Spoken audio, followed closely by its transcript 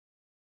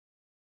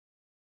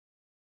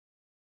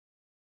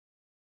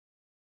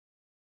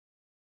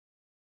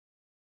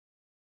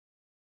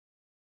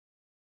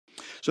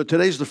So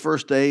today's the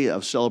first day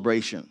of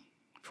celebration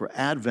for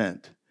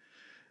Advent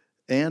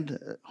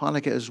and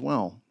Hanukkah as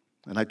well.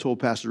 And I told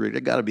Pastor Rick, there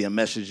got to be a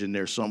message in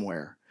there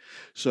somewhere.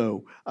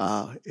 So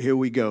here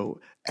we go.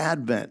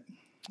 Advent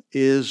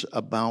is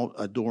about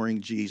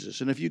adoring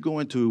Jesus. And if you go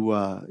into,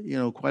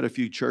 quite a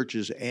few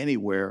churches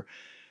anywhere,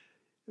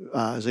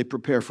 as they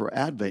prepare for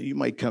Advent, you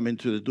might come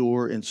into the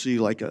door and see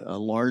like a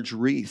large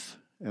wreath.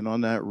 And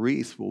on that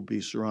wreath will be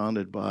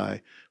surrounded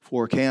by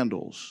 4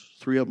 candles.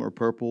 3 of them are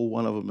purple,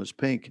 1 of them is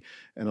pink,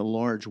 and a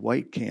large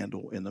white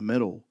candle in the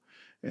middle.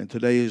 And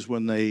today is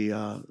when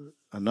a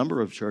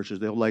number of churches,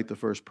 they'll light the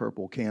first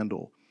purple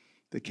candle,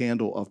 the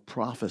candle of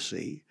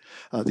prophecy.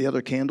 The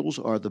other candles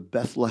are the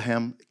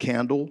Bethlehem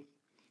candle,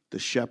 the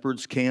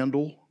shepherd's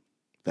candle,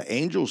 the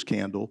angel's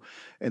candle,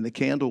 and the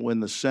candle in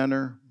the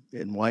center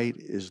in white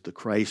is the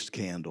Christ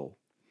candle.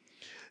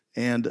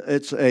 And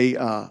it's a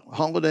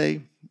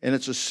holiday, and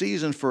it's a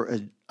season for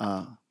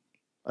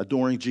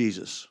adoring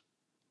Jesus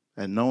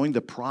and knowing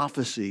the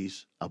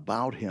prophecies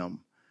about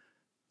him.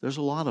 There's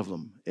a lot of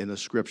them in the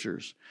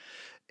scriptures.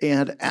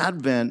 And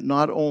Advent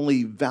not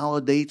only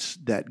validates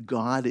that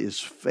God is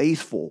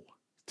faithful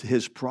to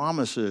his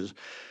promises,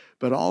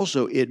 but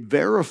also it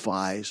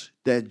verifies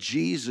that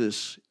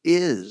Jesus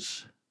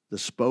is the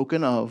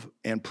spoken of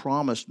and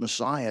promised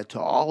Messiah to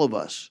all of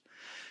us.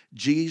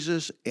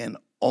 Jesus and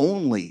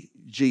only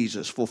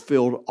Jesus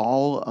fulfilled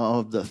all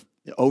of the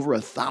over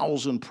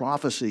 1,000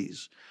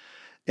 prophecies.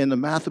 And the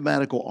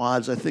mathematical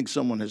odds, I think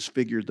someone has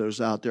figured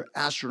those out. They're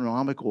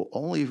astronomical.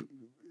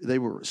 They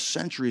were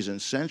centuries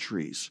and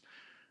centuries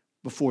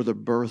before the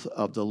birth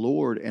of the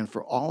Lord. And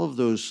for all of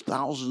those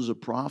thousands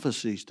of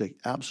prophecies to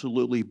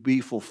absolutely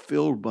be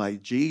fulfilled by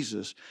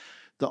Jesus,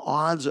 the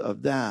odds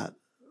of that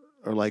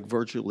are like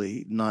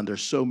virtually none.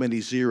 There's so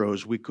many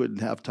zeros, we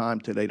couldn't have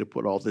time today to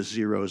put all the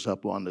zeros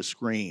up on the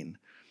screen.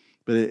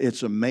 But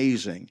it's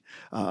amazing.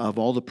 Of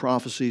all the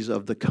prophecies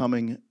of the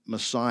coming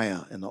Messiah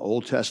in the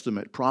Old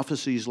Testament,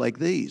 prophecies like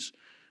these: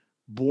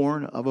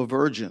 born of a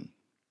virgin,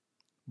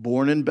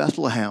 born in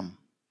Bethlehem,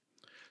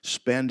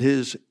 spend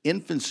his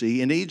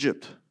infancy in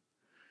Egypt,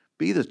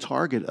 be the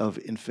target of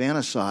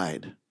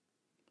infanticide,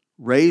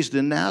 raised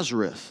in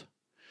Nazareth,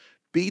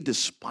 be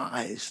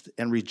despised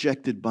and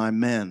rejected by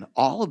men.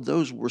 All of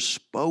those were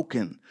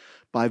spoken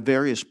by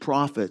various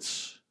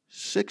prophets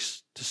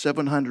 600 to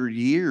 700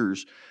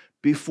 years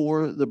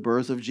before the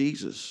birth of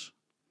Jesus.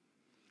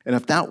 And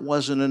if that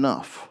wasn't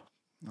enough,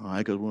 all right,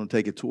 because we're going to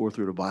take a tour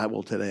through the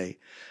Bible today,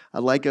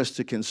 I'd like us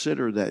to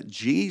consider that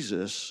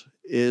Jesus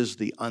is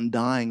the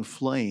undying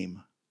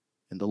flame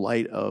in the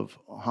light of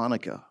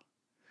Hanukkah.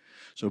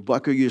 So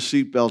buckle your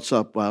seatbelts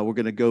up. We're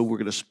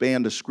going to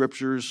span the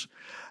scriptures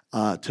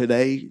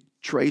today,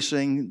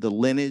 tracing the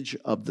lineage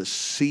of the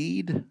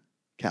seed,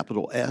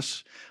 capital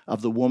S,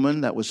 of the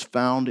woman that was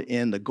found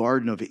in the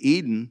Garden of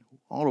Eden,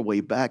 all the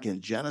way back in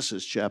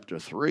Genesis chapter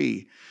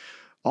 3,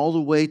 all the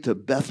way to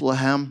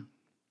Bethlehem,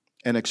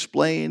 and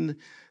explain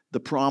the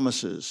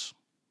promises,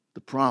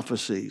 the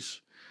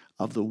prophecies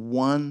of the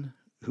one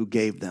who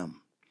gave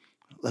them.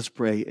 Let's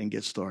pray and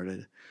get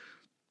started.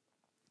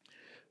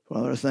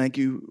 Father, thank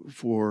you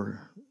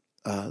for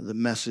the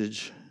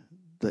message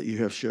that you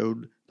have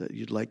showed that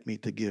you'd like me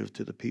to give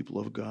to the people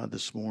of God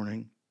this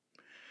morning.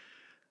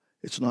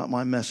 It's not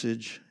my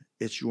message,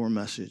 it's your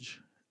message.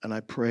 And I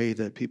pray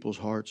that people's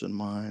hearts and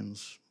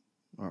minds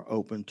are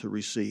open to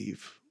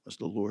receive. As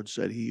the Lord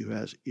said, he who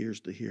has ears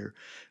to hear,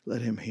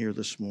 let him hear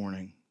this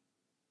morning.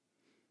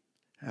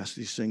 Ask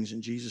these things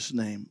in Jesus'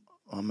 name.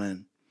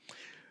 Amen.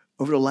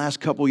 Over the last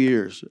couple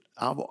years,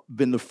 I've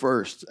been the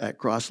first at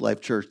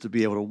Crosslife Church to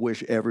be able to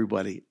wish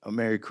everybody a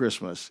Merry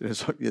Christmas.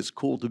 It's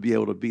cool to be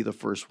able to be the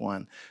first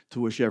one to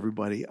wish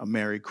everybody a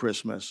Merry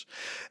Christmas.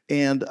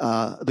 And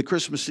the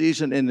Christmas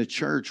season in the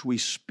church, we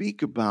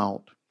speak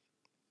about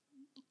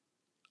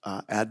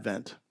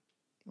Advent.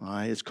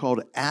 It's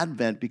called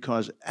Advent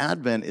because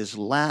Advent is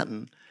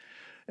Latin,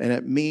 and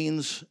it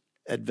means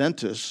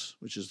Adventus,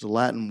 which is the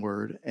Latin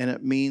word, and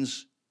it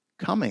means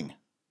coming.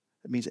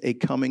 It means a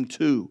coming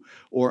to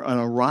or an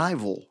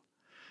arrival.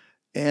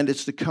 And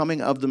it's the coming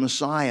of the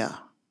Messiah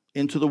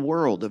into the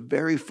world, the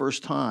very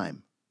first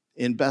time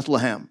in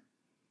Bethlehem,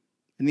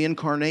 in the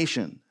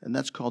incarnation. And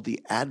that's called the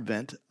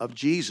Advent of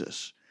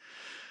Jesus.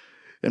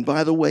 And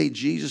by the way,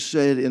 Jesus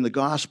said in the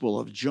Gospel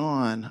of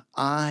John,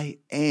 I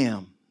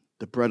am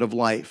the bread of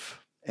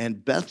life.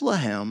 And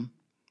Bethlehem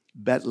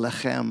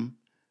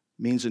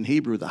means in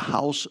Hebrew, the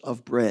house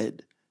of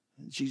bread.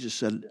 And Jesus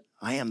said,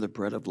 I am the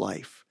bread of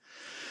life.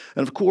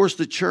 And of course,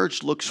 the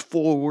church looks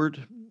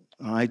forward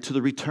to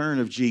the return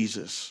of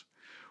Jesus,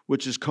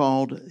 which is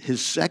called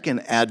his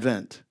second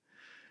advent.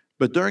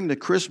 But during the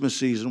Christmas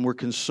season, we're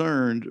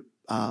concerned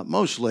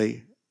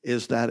mostly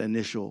is that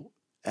initial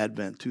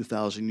advent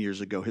 2,000 years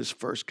ago, his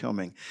first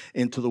coming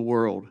into the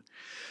world.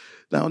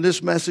 Now, in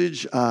this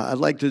message, I'd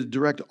like to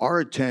direct our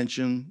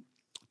attention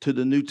to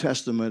the New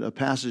Testament, a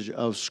passage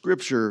of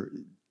Scripture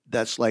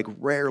that's like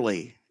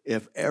rarely,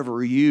 if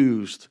ever,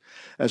 used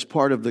as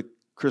part of the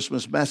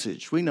Christmas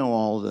message. We know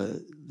all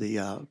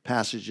the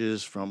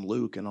passages from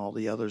Luke and all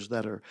the others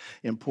that are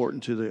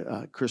important to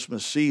the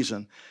Christmas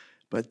season.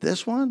 But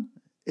this one,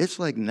 it's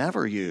like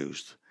never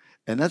used.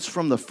 And that's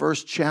from the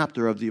first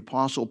chapter of the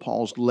Apostle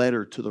Paul's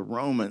letter to the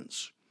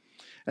Romans.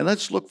 And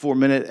let's look for a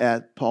minute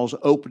at Paul's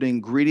opening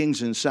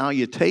greetings and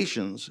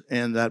salutations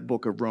in that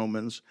book of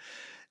Romans.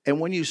 And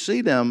when you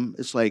see them,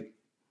 it's like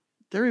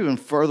they're even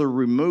further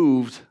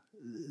removed,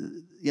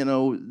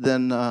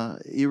 than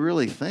you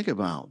really think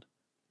about.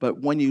 But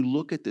when you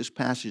look at this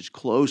passage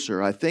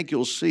closer, I think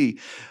you'll see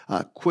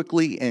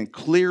quickly and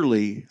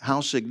clearly how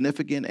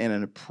significant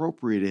and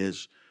appropriate it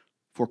is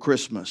for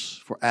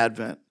Christmas, for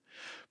Advent.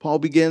 Paul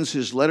begins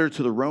his letter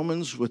to the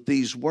Romans with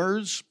these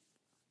words,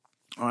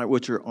 all right,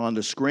 which are on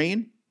the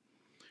screen.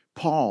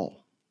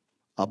 Paul,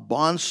 a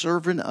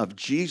bondservant of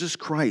Jesus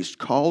Christ,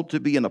 called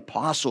to be an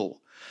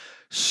apostle,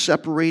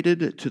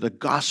 separated to the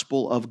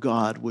gospel of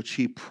God, which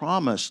he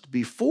promised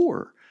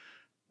before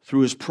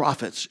through his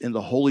prophets in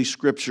the Holy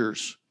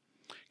Scriptures,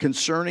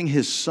 concerning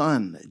his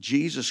Son,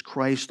 Jesus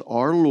Christ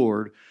our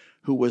Lord,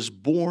 who was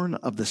born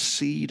of the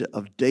seed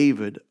of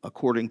David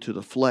according to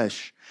the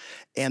flesh,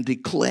 and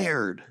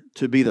declared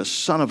to be the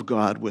Son of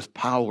God with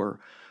power,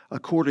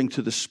 according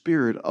to the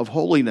Spirit of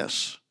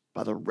holiness,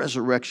 by the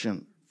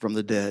resurrection from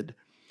the dead.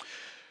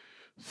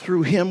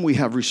 Through him we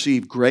have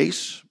received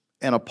grace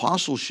and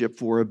apostleship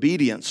for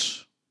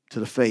obedience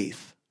to the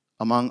faith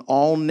among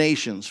all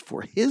nations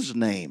for his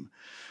name,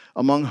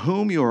 among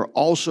whom you are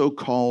also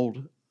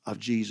called of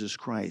Jesus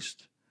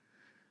Christ.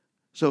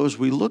 So as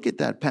we look at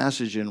that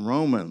passage in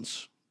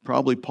Romans,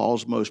 probably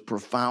Paul's most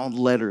profound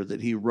letter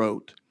that he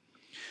wrote,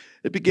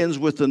 it begins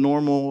with the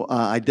normal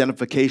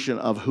identification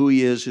of who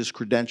he is, his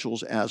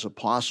credentials as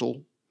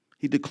apostle.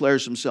 He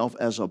declares himself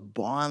as a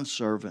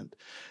bondservant.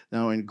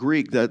 Now in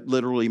Greek, that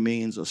literally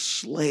means a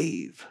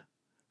slave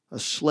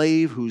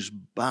who's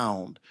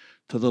bound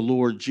to the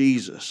Lord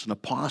Jesus, an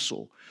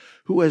apostle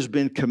who has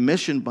been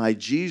commissioned by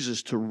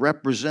Jesus to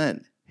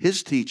represent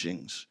his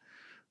teachings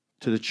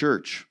to the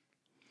church.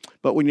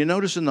 But when you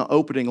notice in the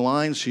opening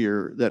lines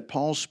here that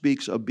Paul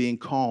speaks of being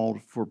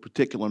called for a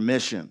particular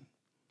mission,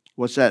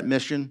 what's that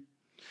mission?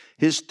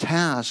 His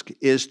task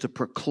is to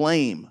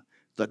proclaim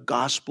the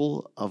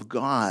gospel of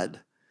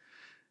God.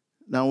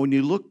 Now, when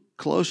you look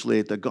closely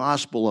at the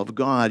gospel of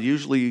God,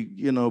 usually,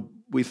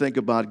 we think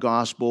about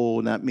gospel,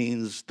 and that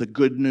means the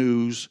good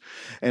news.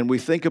 And we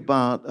think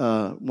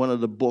about one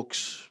of the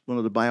books, one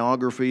of the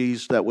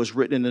biographies that was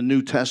written in the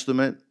New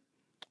Testament,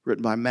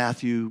 written by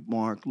Matthew,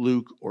 Mark,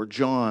 Luke, or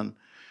John,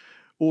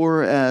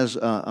 or as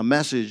a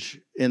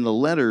message in the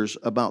letters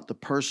about the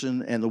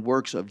person and the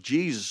works of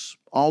Jesus.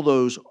 All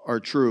those are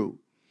true.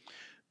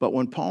 But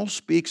when Paul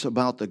speaks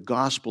about the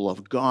gospel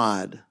of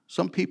God,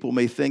 some people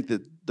may think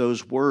that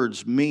those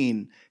words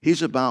mean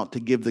he's about to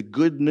give the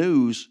good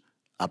news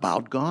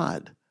about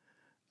God.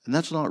 And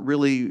that's not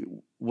really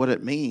what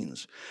it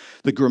means.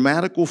 The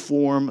grammatical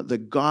form, the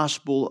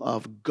gospel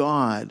of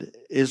God,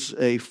 is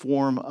a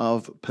form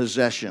of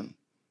possession.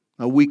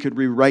 Now, we could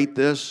rewrite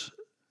this,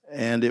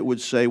 and it would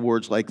say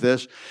words like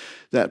this,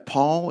 that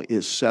Paul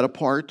is set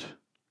apart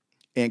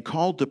and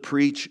called to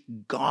preach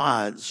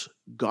God's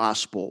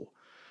gospel,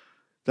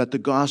 that the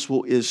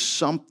gospel is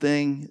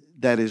something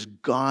that is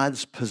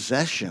God's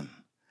possession.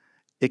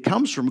 It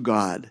comes from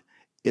God.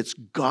 It's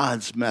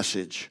God's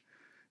message,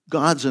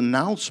 God's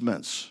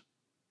announcements,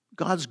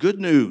 God's good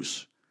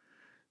news.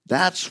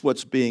 That's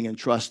what's being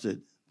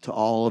entrusted to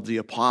all of the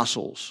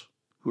apostles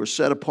who are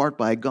set apart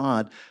by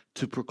God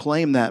to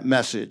proclaim that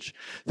message.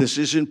 This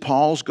isn't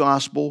Paul's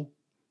gospel.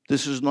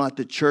 This is not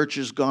the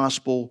church's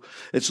gospel.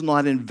 It's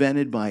not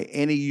invented by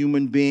any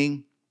human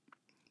being,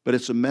 but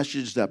it's a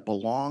message that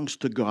belongs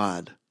to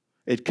God.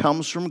 It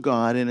comes from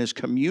God and is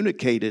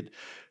communicated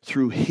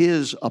through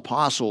his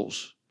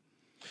apostles.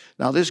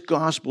 Now, this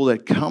gospel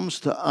that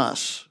comes to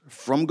us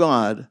from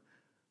God,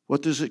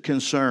 what does it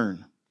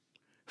concern?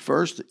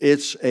 First,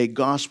 it's a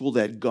gospel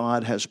that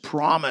God has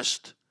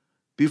promised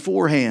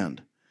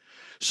beforehand.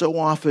 So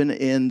often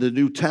in the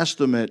New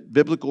Testament,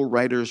 biblical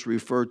writers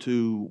refer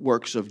to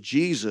works of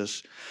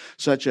Jesus,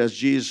 such as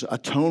Jesus'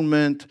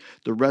 atonement,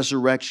 the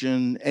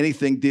resurrection,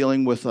 anything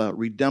dealing with a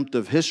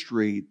redemptive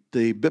history.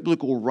 The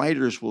biblical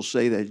writers will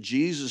say that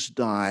Jesus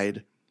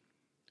died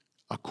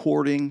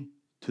according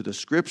to the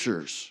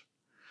Scriptures,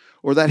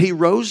 or that he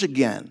rose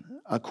again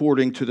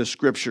according to the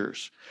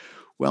Scriptures.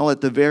 Well,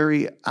 at the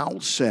very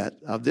outset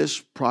of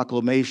this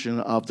proclamation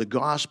of the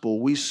gospel,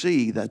 we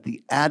see that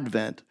the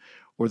advent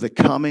or the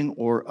coming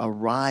or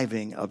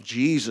arriving of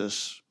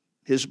Jesus,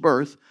 his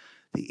birth,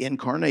 the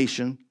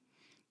incarnation,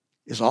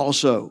 is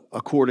also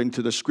according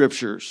to the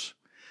Scriptures.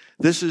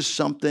 This is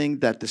something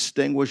that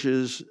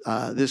distinguishes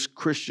this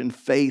Christian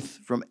faith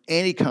from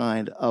any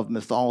kind of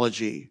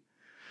mythology,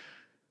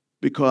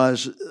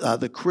 because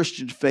the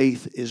Christian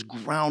faith is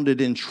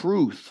grounded in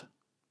truth,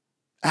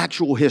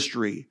 actual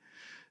history.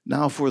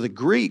 Now, for the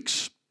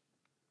Greeks,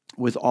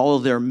 with all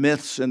of their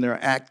myths and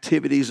their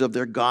activities of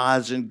their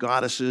gods and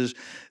goddesses,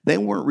 they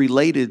weren't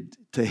related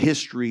to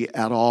history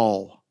at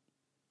all.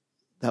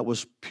 That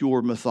was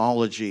pure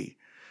mythology.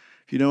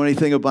 If you know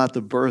anything about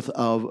the birth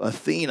of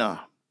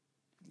Athena,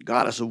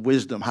 goddess of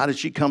wisdom, how did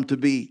she come to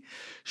be?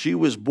 She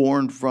was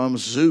born from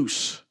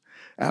Zeus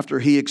after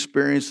he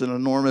experienced an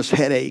enormous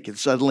headache, and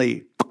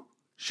suddenly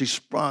she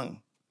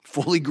sprung,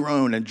 fully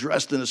grown and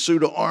dressed in a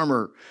suit of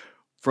armor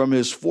from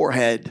his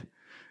forehead.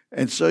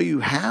 And so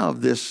you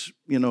have this,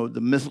 the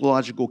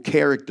mythological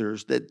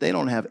characters that they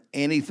don't have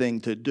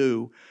anything to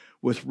do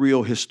with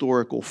real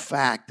historical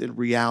fact and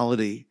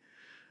reality.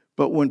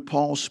 But when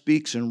Paul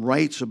speaks and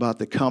writes about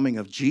the coming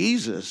of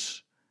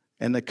Jesus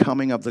and the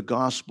coming of the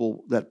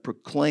gospel that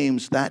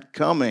proclaims that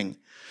coming,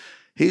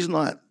 he's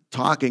not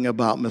talking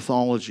about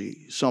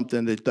mythology,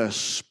 something that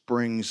just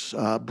springs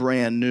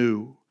brand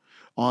new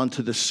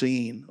onto the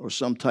scene or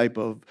some type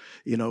of,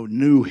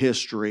 new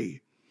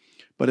history.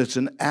 But it's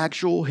an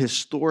actual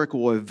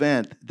historical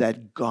event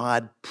that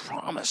God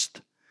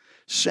promised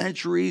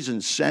centuries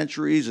and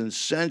centuries and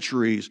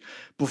centuries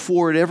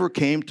before it ever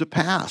came to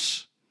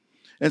pass.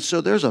 And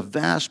so there's a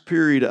vast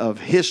period of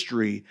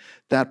history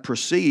that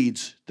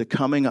precedes the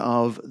coming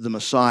of the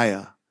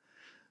Messiah.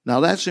 Now,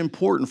 that's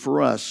important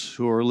for us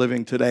who are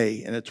living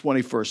today in the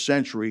 21st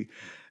century,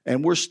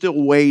 and we're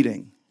still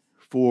waiting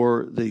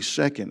for the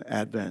second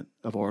advent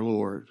of our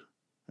Lord.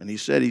 And he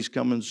said he's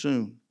coming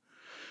soon.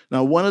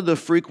 Now, one of the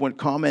frequent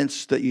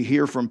comments that you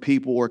hear from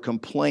people or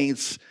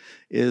complaints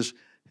is,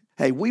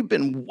 hey, we've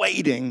been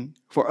waiting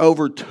for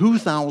over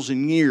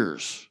 2,000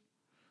 years,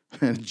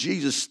 and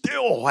Jesus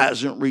still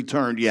hasn't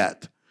returned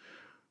yet.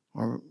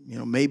 Or,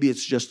 maybe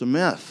it's just a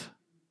myth.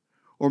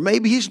 Or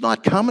maybe he's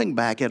not coming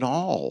back at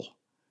all.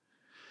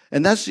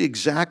 And that's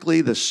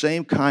exactly the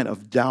same kind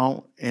of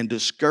doubt and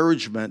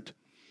discouragement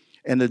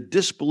and the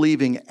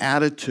disbelieving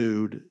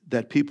attitude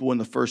that people in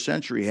the first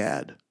century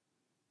had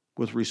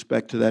with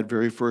respect to that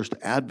very first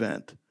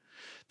advent.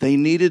 They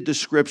needed the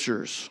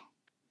scriptures.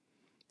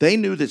 They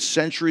knew that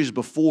centuries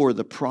before,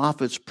 the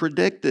prophets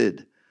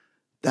predicted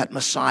that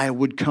Messiah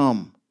would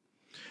come.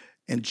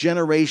 And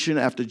generation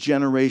after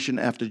generation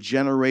after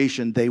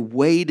generation, they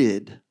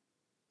waited.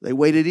 They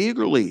waited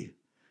eagerly.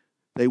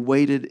 They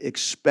waited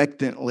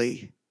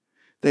expectantly.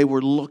 They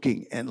were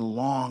looking and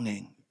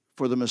longing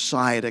for the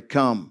Messiah to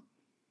come.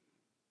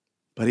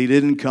 But he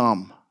didn't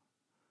come.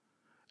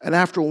 And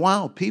after a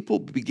while, people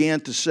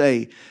began to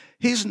say,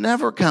 he's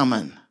never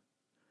coming.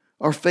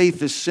 Our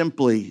faith is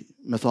simply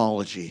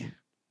mythology.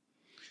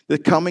 The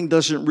coming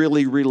doesn't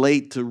really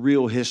relate to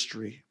real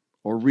history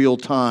or real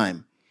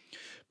time.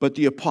 But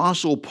the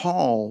Apostle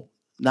Paul,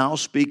 now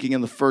speaking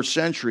in the first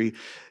century,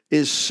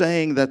 is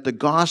saying that the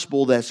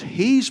gospel that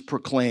he's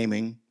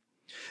proclaiming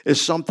is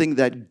something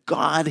that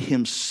God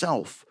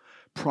himself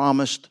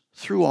promised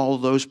through all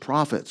of those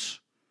prophets.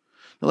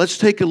 Now let's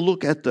take a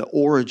look at the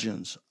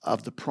origins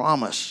of the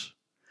promise.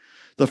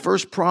 The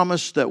first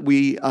promise that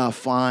we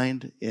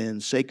find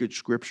in sacred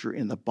scripture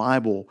in the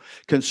Bible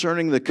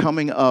concerning the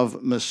coming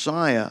of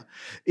Messiah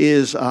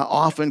is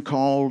often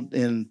called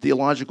in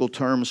theological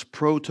terms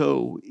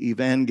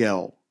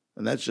proto-evangel.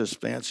 And that's just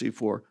fancy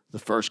for the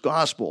first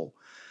gospel.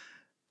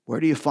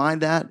 Where do you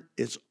find that?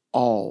 It's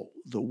all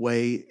the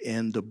way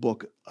in the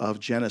book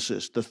of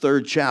Genesis, the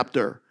third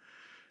chapter.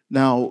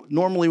 Now,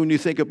 normally when you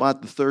think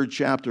about the third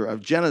chapter of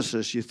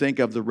Genesis, you think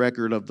of the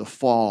record of the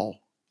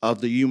fall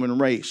of the human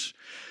race,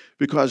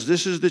 because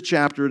this is the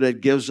chapter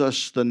that gives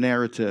us the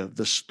narrative,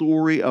 the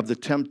story of the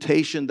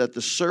temptation that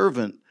the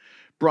serpent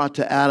brought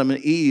to Adam and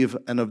Eve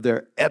and of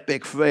their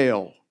epic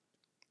fail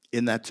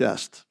in that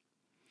test.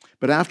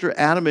 But after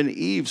Adam and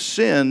Eve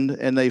sinned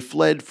and they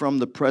fled from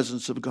the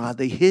presence of God,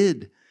 they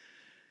hid.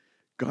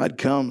 God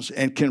comes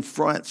and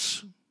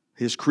confronts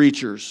his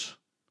creatures.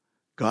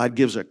 God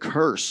gives a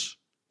curse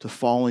to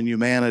fallen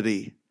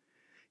humanity.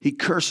 He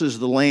curses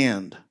the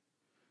land.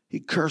 He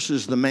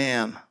curses the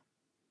man.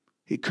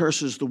 He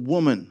curses the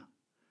woman.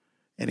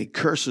 And he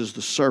curses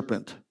the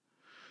serpent.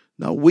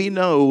 Now, we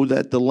know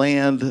that the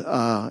land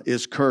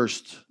is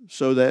cursed,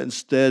 so that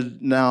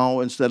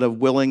instead of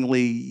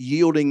willingly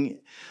yielding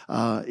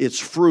its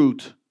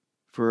fruit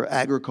for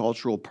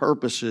agricultural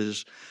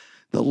purposes,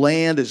 the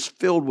land is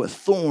filled with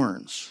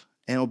thorns,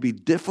 and it will be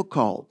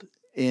difficult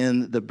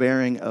in the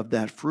bearing of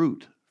that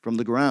fruit from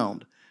the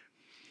ground.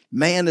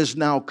 Man is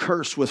now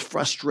cursed with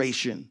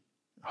frustration,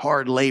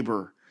 hard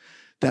labor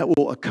that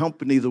will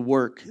accompany the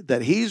work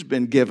that he's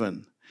been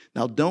given.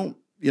 Now, don't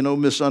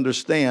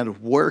misunderstand.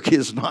 Work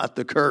is not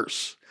the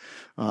curse.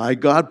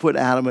 God put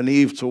Adam and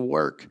Eve to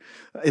work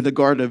in the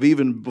Garden of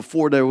Eden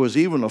before there was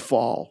even a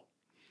fall.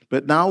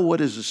 But now what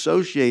is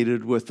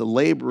associated with the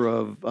labor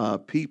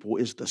of people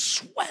is the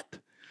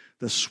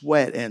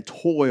sweat and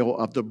toil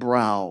of the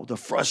brow, the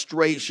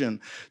frustration,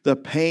 the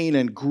pain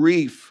and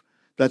grief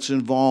that's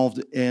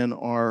involved in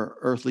our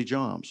earthly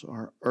jobs,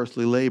 our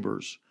earthly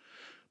labors.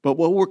 But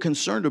what we're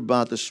concerned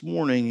about this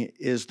morning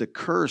is the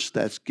curse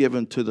that's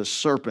given to the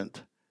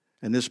serpent.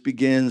 And this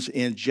begins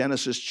in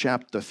Genesis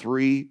chapter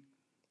 3,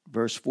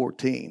 verse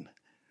 14.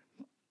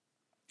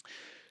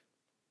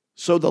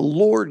 So the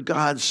Lord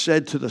God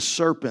said to the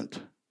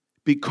serpent,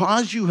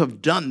 because you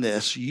have done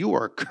this, you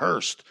are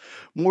cursed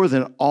more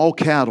than all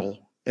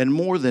cattle and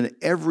more than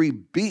every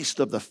beast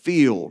of the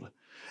field.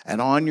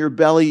 and on your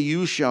belly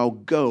you shall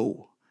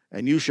go,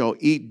 and you shall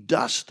eat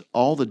dust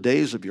all the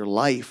days of your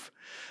life.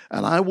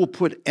 And I will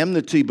put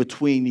enmity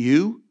between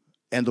you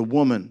and the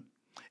woman,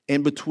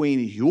 and between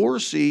your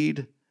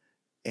seed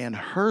and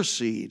her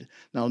seed.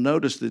 Now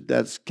notice that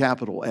that's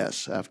capital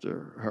S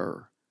after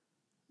her.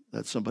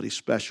 That's somebody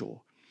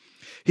special.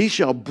 He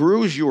shall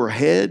bruise your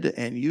head,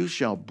 and you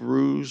shall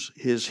bruise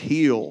his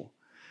heel.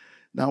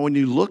 Now when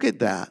you look at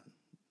that,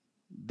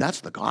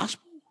 that's the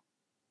gospel.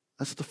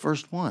 That's the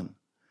first one.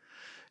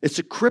 It's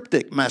a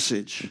cryptic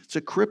message. It's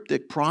a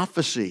cryptic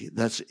prophecy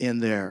that's in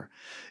there.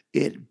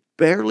 It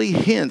barely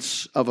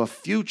hints of a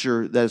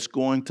future that's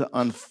going to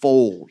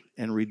unfold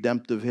in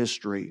redemptive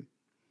history.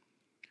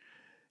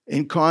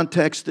 In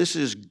context, this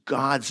is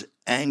God's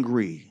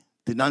angry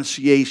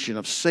denunciation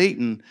of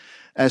Satan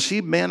as he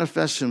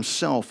manifests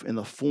himself in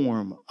the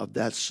form of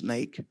that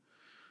snake.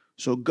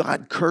 So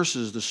God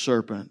curses the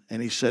serpent,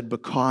 and he said,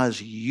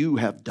 because you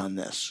have done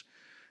this,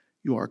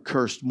 you are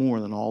cursed more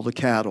than all the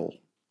cattle,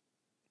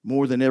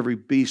 more than every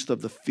beast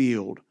of the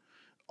field.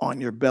 On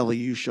your belly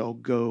you shall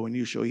go, and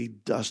you shall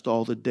eat dust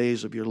all the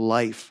days of your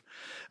life.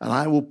 And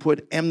I will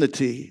put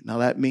enmity, now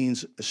that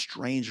means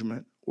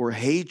estrangement or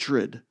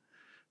hatred,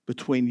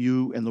 between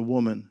you and the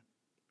woman,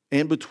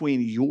 and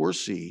between your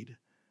seed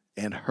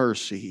and her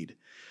seed.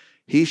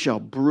 He shall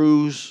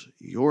bruise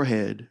your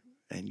head,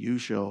 and you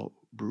shall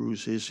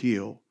bruise his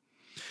heel.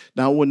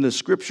 Now, when the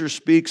scripture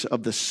speaks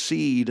of the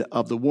seed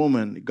of the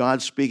woman,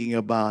 God's speaking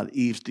about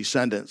Eve's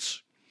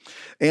descendants.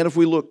 And if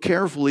we look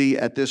carefully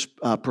at this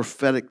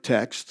prophetic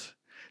text,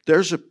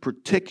 there's a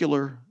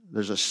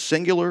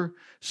singular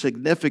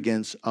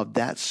significance of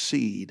that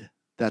seed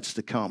that's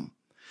to come.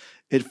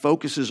 It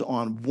focuses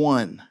on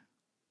one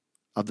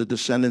of the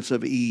descendants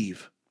of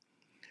Eve,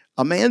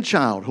 a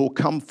man-child who will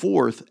come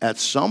forth at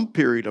some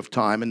period of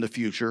time in the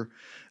future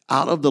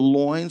out of the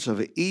loins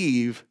of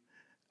Eve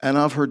and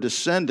of her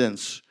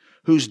descendants,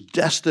 whose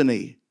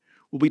destiny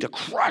will be to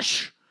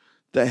crush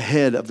the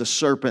head of the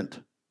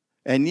serpent.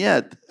 And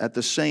yet, at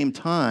the same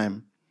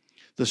time,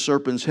 the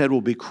serpent's head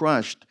will be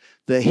crushed.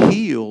 The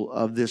heel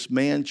of this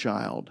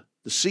man-child,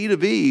 the seed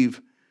of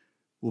Eve,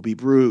 will be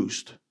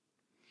bruised.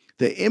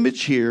 The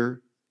image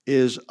here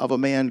is of a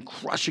man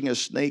crushing a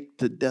snake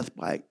to death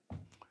by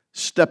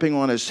stepping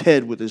on his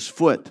head with his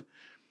foot.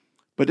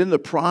 But in the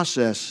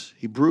process,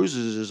 he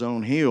bruises his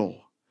own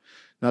heel.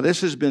 Now,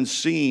 this has been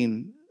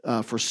seen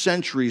for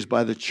centuries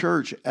by the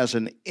church as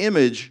an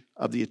image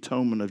of the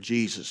atonement of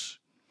Jesus.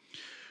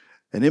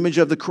 An image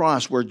of the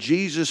cross where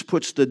Jesus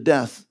puts to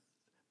death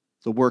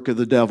the work of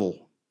the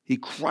devil. He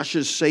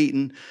crushes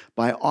Satan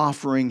by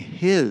offering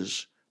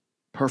his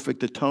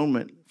perfect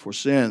atonement for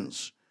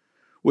sins,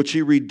 which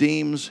he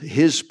redeems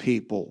his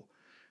people,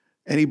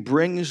 and he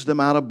brings them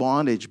out of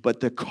bondage. But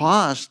the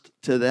cost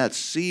to that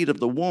seed of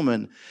the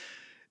woman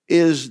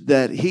is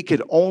that he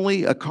could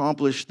only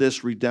accomplish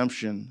this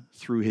redemption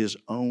through his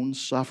own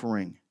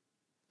suffering,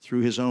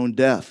 through his own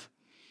death.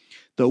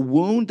 The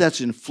wound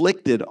that's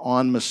inflicted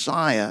on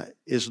Messiah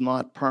is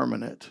not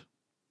permanent,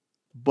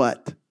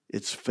 but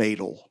it's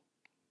fatal.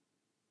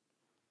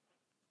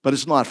 But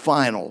it's not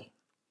final,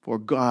 for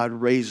God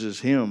raises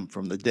him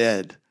from the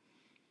dead.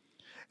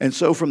 And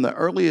so from the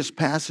earliest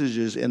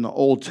passages in the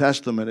Old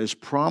Testament is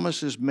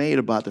promises made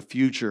about the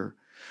future,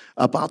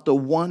 about the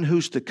one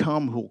who's to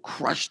come who will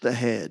crush the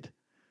head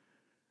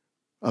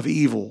of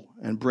evil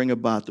and bring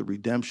about the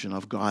redemption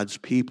of God's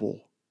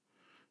people.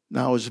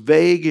 Now, as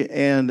vague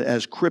and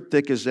as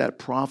cryptic as that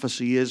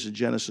prophecy is in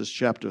Genesis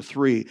chapter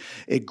 3,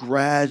 it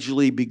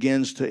gradually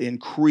begins to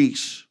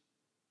increase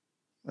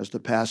as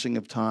the passing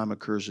of time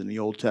occurs in the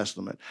Old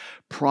Testament.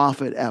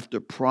 Prophet after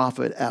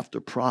prophet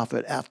after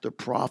prophet after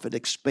prophet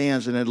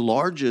expands and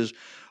enlarges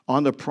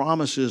on the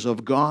promises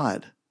of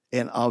God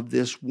and of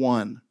this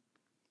one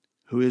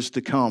who is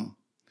to come.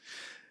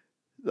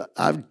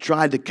 I've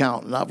tried to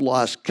count, and I've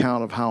lost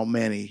count of how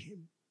many,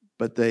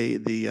 but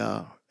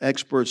the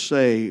experts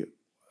say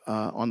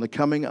on the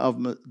coming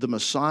of the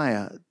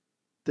Messiah,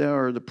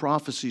 there are the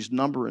prophecies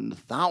number in the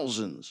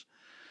thousands.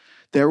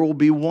 There will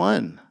be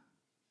one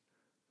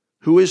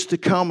who is to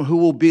come, who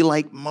will be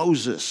like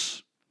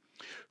Moses,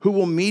 who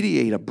will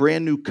mediate a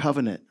brand new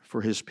covenant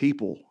for his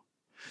people.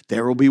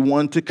 There will be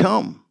one to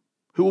come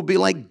who will be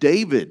like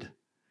David,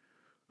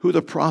 who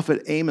the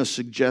prophet Amos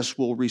suggests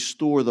will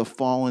restore the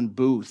fallen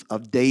booth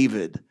of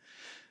David.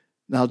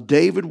 Now,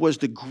 David was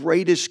the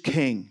greatest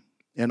king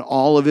in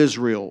all of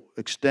Israel,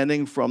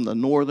 extending from the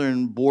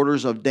northern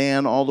borders of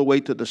Dan all the way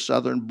to the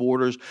southern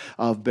borders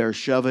of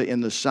Beersheba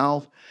in the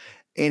south.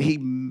 And he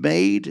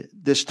made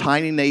this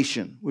tiny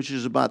nation, which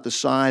is about the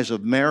size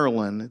of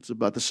Maryland, it's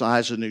about the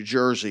size of New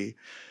Jersey.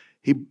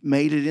 He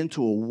made it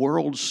into a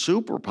world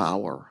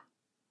superpower.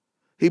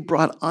 He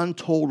brought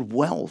untold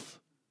wealth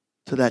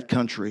to that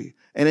country,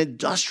 an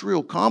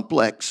industrial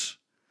complex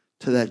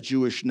to that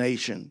Jewish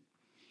nation.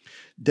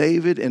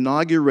 David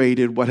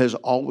inaugurated what has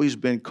always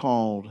been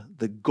called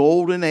the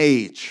golden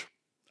age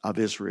of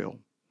Israel.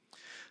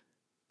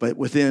 But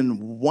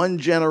within one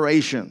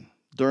generation,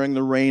 during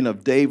the reign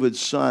of David's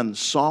son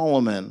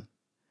Solomon,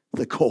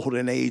 the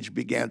golden age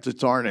began to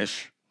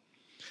tarnish.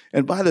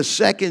 And by the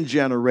second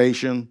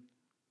generation,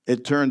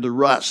 it turned to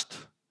rust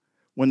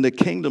when the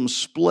kingdom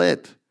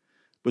split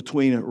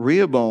between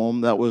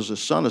Rehoboam, that was a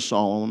son of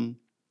Solomon,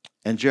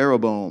 and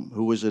Jeroboam,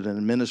 who was an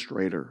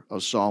administrator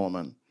of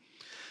Solomon.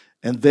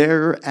 And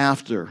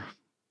thereafter,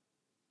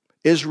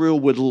 Israel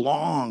would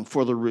long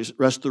for the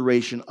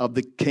restoration of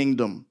the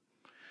kingdom,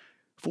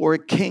 for a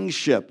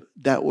kingship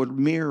that would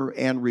mirror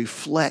and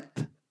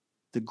reflect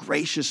the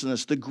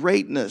graciousness, the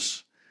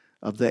greatness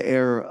of the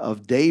era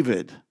of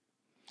David.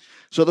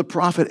 So the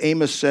prophet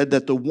Amos said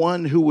that the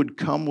one who would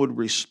come would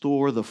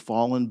restore the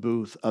fallen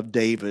booth of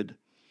David.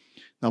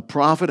 Now,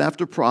 prophet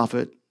after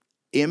prophet,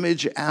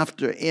 image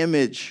after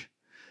image,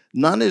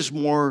 none is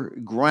more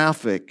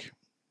graphic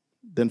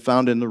than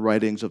found in the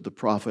writings of the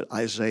prophet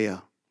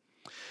Isaiah.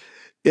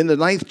 In the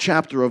 9th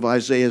chapter of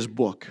Isaiah's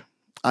book,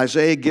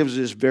 Isaiah gives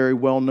this very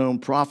well-known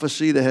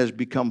prophecy that has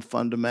become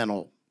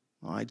fundamental,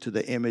 all right, to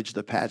the image,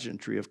 the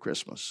pageantry of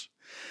Christmas.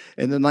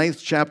 In the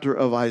 9th chapter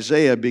of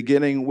Isaiah,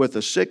 beginning with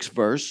the 6th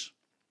verse,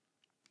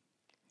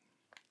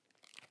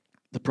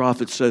 the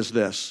prophet says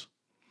this,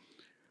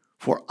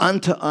 "For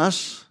unto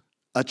us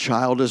a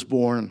child is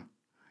born,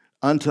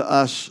 unto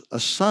us a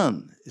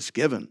son is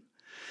given,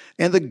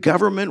 and the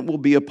government will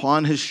be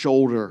upon his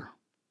shoulder.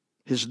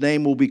 His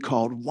name will be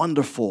called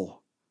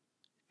Wonderful,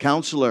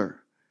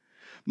 Counselor,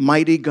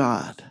 Mighty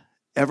God,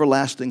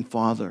 Everlasting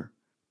Father,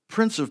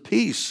 Prince of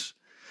Peace.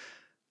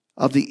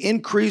 Of the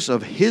increase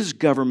of his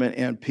government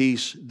and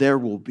peace, there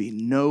will be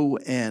no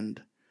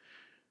end.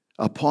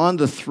 Upon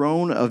the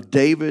throne of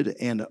David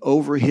and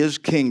over his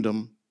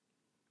kingdom,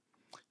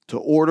 to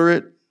order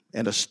it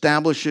and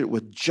establish it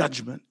with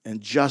judgment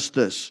and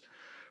justice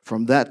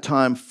from that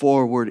time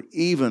forward,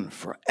 even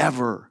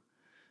forever.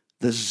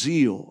 The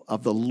zeal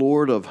of the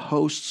Lord of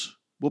hosts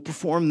will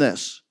perform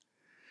this."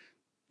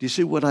 Do you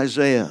see what do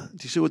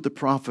you see what the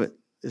prophet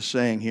is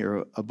saying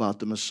here about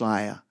the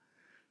Messiah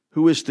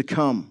who is to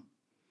come?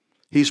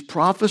 He's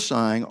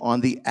prophesying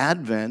on the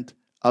advent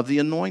of the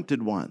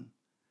Anointed One.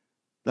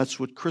 That's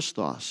what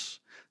Christos,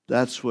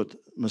 that's what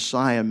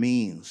Messiah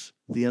means,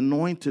 the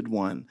Anointed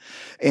One.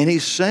 And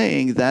he's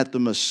saying that the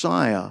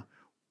Messiah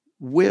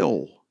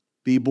will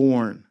be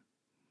born.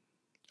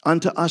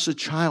 Unto us a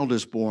child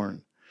is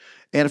born.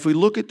 And if we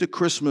look at the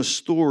Christmas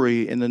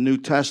story in the New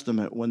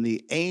Testament, when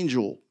the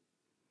angel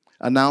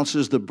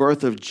announces the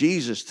birth of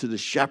Jesus to the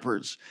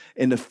shepherds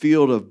in the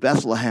field of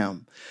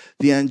Bethlehem,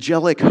 the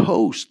angelic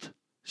host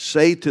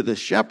say to the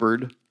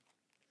shepherd,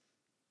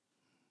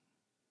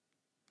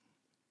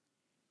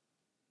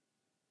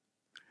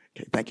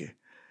 okay, thank you.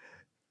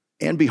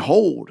 "And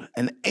behold,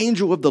 an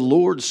angel of the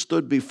Lord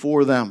stood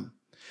before them,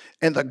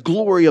 and the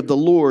glory of the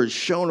Lord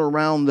shone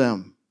around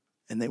them,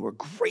 and they were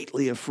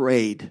greatly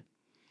afraid.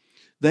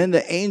 Then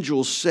the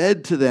angel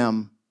said to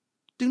them,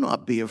 'Do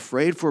not be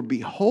afraid, for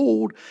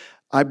behold,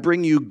 I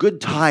bring you good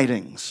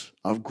tidings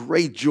of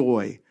great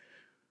joy,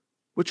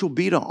 which will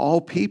be to all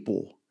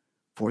people.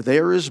 For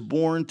there is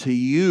born to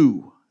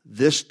you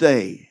this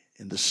day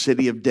in the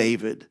city of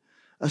David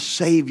a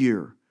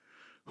Savior,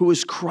 who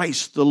is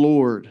Christ the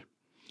Lord.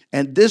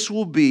 And this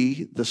will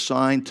be the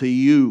sign to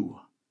you.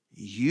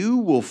 You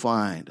will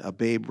find a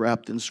babe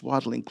wrapped in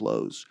swaddling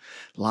clothes,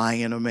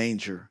 lying in a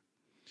manger.'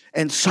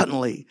 And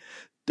suddenly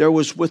there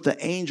was with the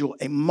angel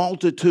a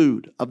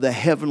multitude of the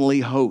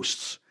heavenly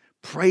hosts,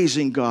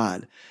 praising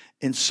God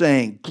and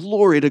saying,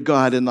 'Glory to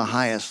God in the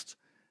highest,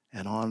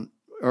 and on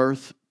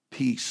earth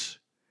peace,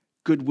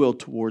 goodwill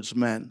towards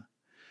men.'"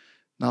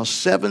 Now,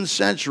 7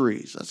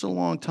 centuries, that's a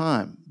long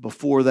time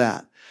before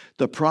that,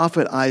 the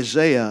prophet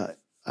Isaiah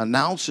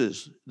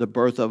announces the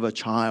birth of a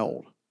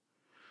child,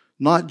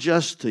 not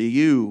just to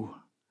you,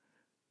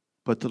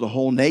 but to the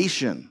whole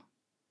nation.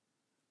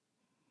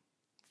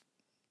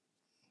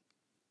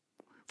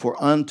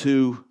 "For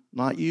unto,"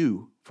 not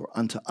you, "for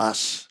unto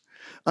us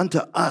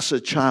a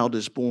child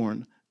is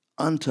born,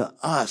 unto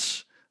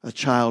us a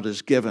child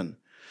is given.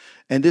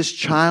 And this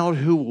child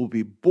who will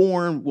be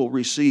born will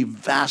receive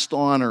vast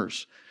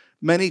honors,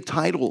 many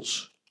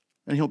titles,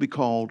 and he'll be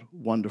called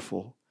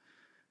Wonderful.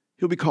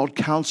 He'll be called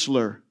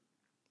Counselor.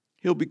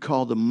 He'll be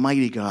called the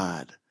Mighty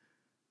God,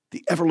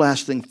 the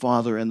Everlasting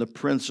Father, and the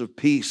Prince of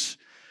Peace.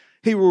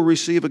 He will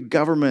receive a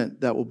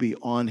government that will be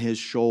on his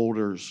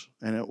shoulders,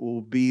 and it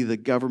will be the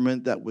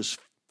government that was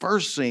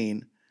first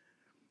seen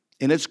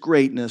in its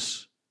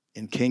greatness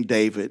in King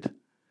David.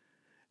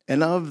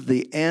 And of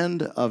the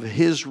end of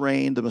his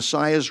reign, the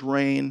Messiah's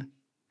reign,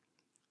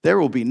 there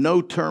will be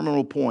no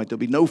terminal point. There'll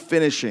be no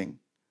finishing.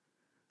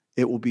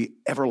 It will be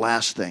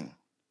everlasting."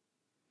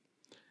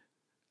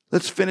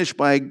 Let's finish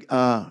by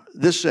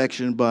this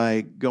section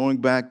by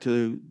going back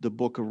to the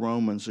book of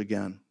Romans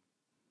again,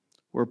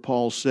 where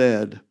Paul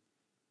said,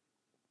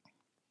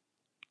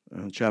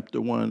 in chapter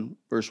 1,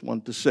 verse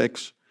 1 to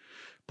 6,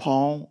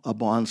 "Paul, a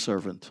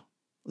bondservant,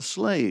 a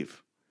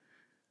slave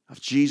of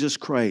Jesus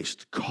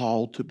Christ,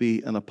 called to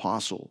be an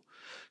apostle,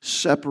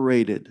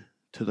 separated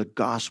to the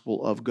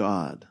gospel of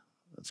God,"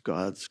 that's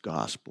God's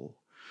gospel,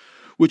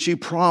 "which he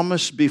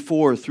promised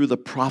before through the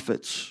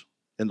prophets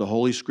in the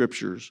Holy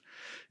Scriptures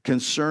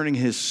concerning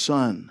his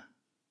Son,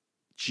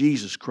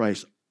 Jesus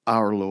Christ,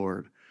 our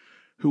Lord,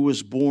 who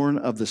was born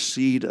of the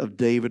seed of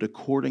David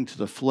according to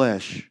the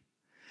flesh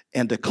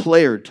and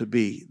declared to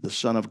be the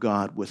Son of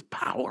God with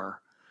power,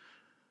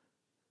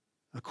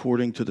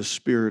 according to the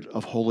Spirit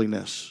of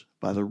holiness,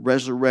 by the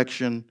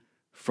resurrection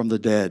from the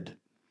dead.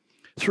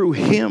 Through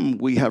him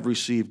we have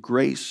received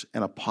grace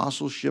and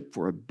apostleship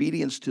for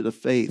obedience to the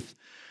faith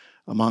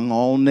among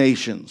all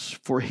nations,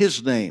 for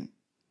his name,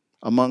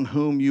 among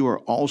whom you are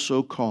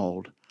also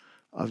called,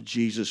 of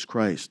Jesus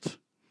Christ.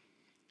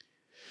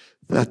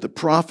 That the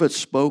prophets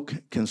spoke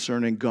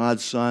concerning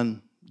God's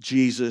Son,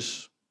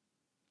 Jesus,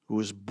 who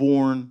was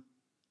born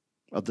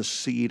of the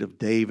seed of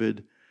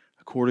David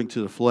according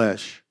to the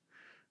flesh,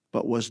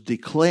 but was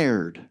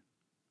declared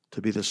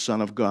to be the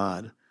Son of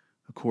God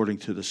according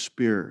to the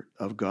Spirit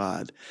of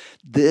God.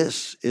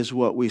 This is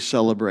what we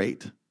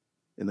celebrate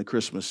in the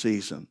Christmas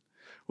season,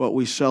 what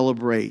we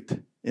celebrate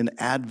in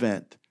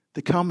Advent,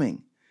 the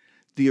coming,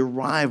 the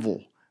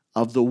arrival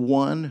of the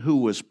one who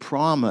was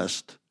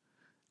promised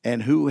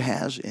and who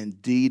has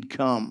indeed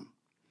come.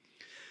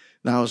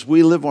 Now, as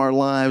we live our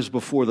lives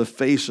before the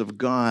face of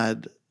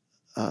God,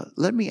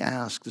 let me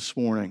ask this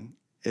morning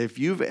if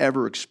you've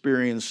ever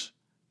experienced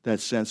that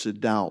sense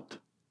of doubt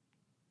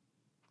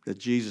that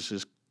Jesus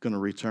is going to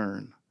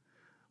return,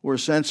 or a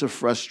sense of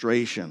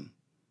frustration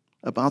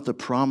about the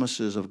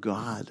promises of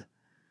God.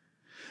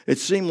 It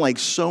seemed like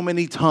so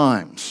many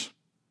times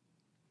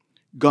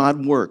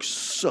God works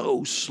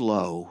so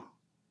slow.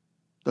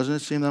 Doesn't it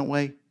seem that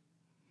way?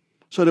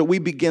 So that we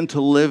begin to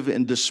live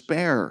in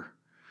despair,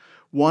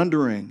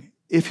 wondering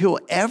if he'll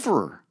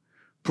ever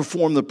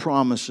perform the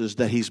promises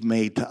that he's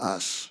made to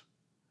us.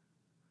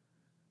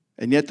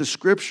 And yet the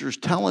scriptures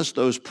tell us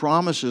those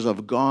promises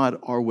of God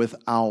are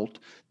without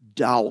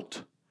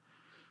doubt.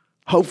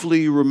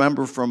 Hopefully you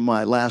remember from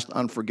my last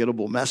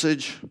unforgettable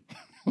message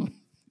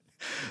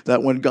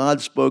that when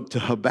God spoke to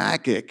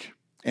Habakkuk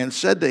and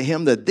said to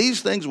him that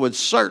these things would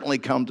certainly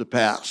come to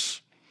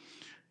pass,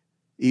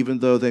 even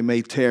though they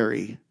may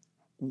tarry,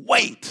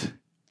 wait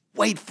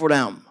for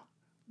them,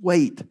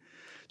 wait.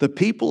 The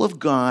people of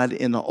God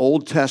in the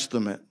Old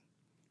Testament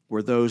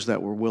were those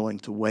that were willing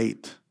to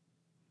wait.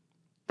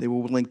 They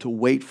were willing to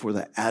wait for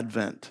the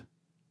advent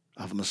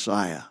of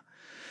Messiah.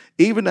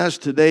 Even as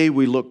today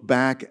we look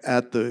back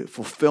at the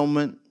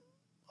fulfillment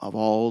of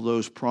all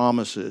those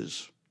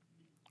promises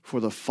for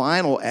the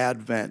final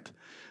advent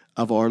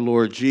of our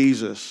Lord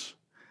Jesus,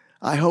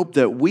 I hope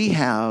that we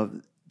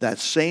have that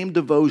same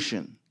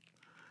devotion,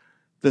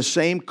 the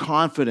same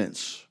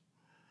confidence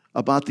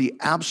about the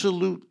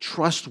absolute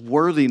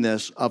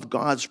trustworthiness of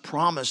God's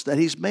promise that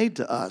he's made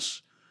to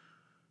us,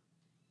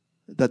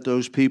 that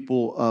those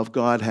people of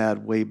God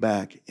had way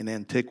back in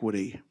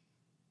antiquity.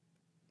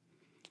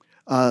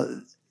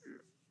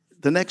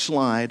 The next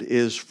slide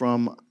is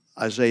from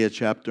Isaiah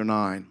chapter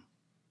 9.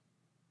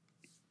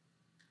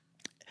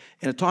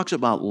 And it talks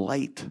about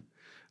light.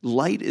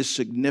 Light is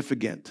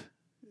significant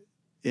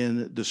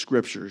in the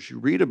scriptures. You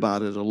read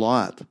about it a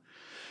lot.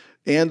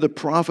 And the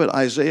prophet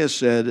Isaiah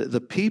said,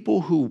 the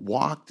people who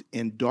walked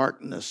in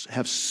darkness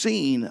have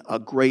seen a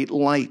great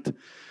light.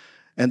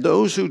 And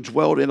those who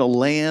dwelt in a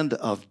land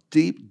of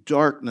deep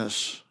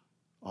darkness,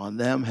 on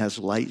them has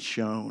light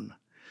shone.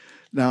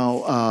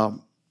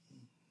 Now,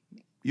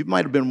 you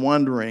might have been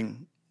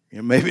wondering,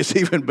 maybe it's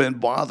even been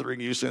bothering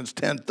you since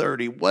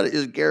 10:30. What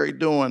is Gary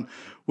doing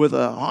with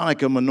a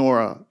Hanukkah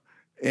menorah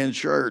in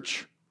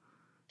church?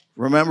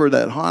 Remember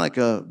that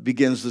Hanukkah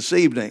begins this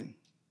evening.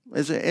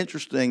 It's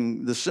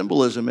interesting. The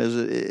symbolism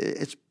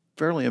it's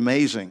fairly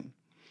amazing.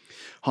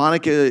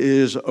 Hanukkah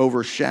is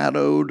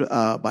overshadowed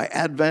by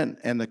Advent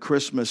and the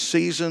Christmas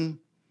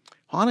season.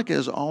 Hanukkah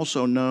is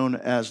also known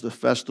as the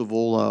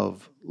Festival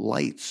of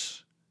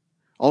Lights,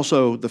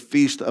 also the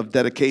Feast of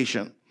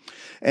Dedication.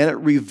 And it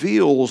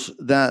reveals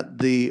that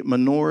the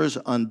menorah's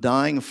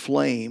undying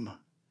flame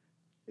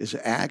is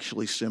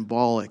actually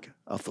symbolic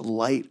of the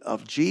light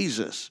of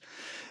Jesus.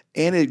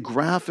 And it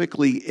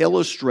graphically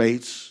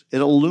illustrates,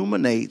 it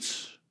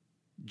illuminates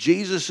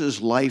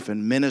Jesus' life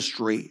and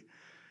ministry,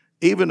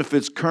 even if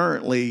it's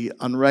currently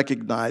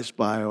unrecognized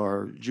by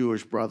our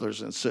Jewish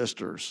brothers and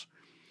sisters.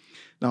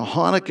 Now,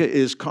 Hanukkah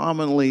is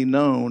commonly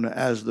known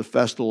as the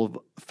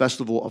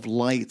Festival of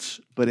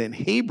Lights, but in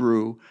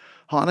Hebrew,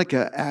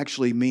 Hanukkah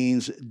actually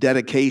means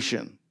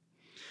dedication.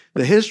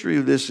 The history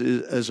of this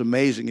is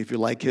amazing, if you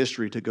like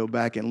history, to go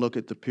back and look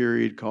at the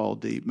period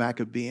called the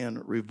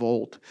Maccabean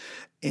Revolt.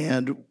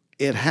 And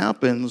it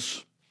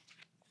happens,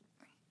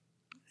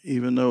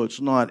 even though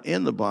it's not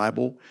in the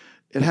Bible,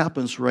 it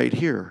happens right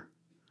here.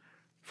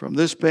 From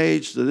this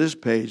page to this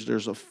page,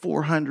 there's a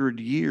 400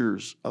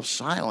 years of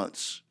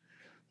silence,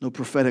 no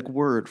prophetic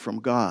word from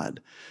God.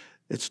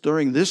 It's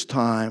during this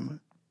time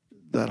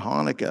that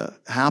Hanukkah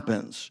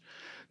happens.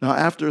 Now,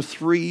 after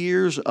 3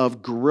 years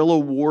of guerrilla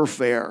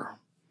warfare,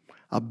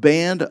 a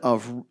band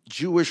of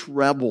Jewish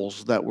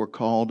rebels that were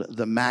called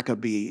the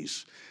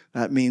Maccabees,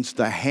 that means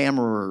the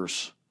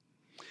hammerers,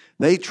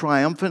 they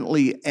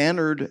triumphantly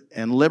entered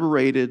and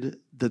liberated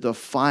the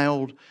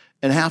defiled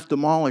and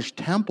half-demolished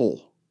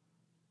temple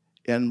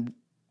in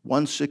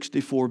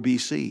 164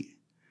 BC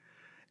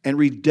and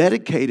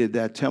rededicated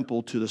that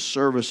temple to the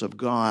service of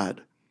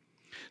God.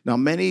 Now,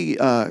 many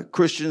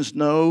Christians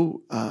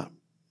know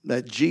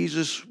that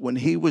Jesus, when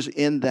he was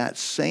in that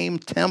same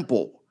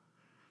temple,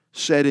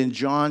 said in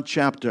John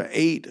chapter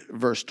 8,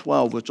 verse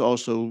 12, which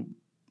also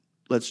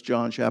lets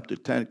John chapter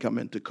 10 come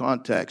into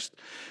context.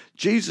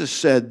 Jesus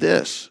said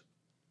this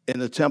in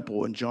the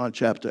temple in John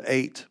chapter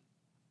 8.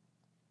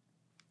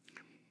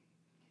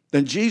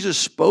 Then Jesus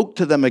spoke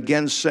to them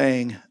again,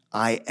 saying,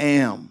 I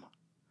am.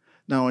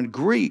 Now, in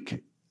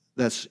Greek,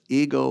 that's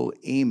ego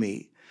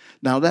eimi.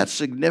 Now, that's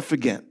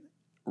significant,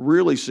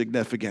 really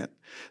significant.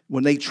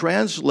 When they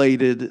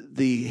translated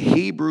the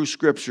Hebrew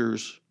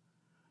scriptures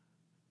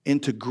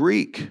into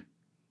Greek,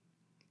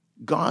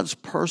 God's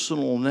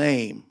personal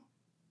name,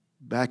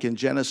 back in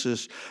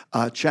Genesis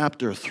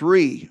chapter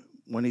 3,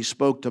 when he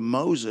spoke to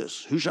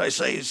Moses, who should I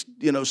say is,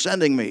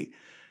 sending me?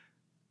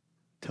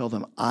 Tell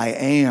them, I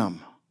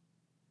am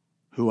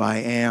who I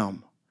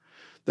am.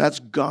 That's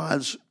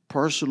God's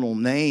personal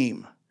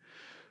name.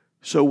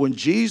 So when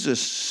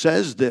Jesus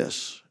says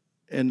this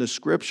in the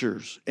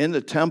scriptures, in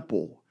the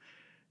temple,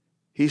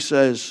 he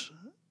says,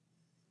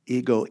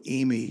 ego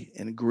eimi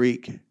in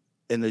Greek,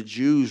 and the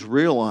Jews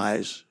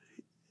realize,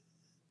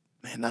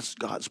 man, that's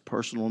God's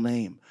personal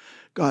name,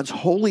 God's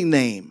holy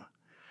name.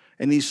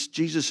 And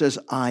Jesus says,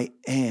 I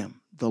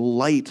am the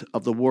light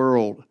of the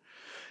world.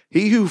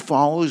 He who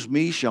follows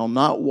me shall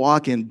not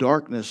walk in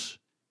darkness,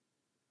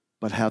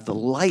 but have the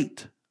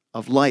light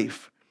of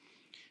life.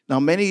 Now,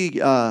 many,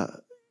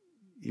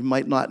 you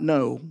might not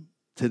know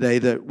today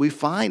that we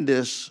find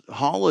this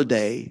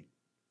holiday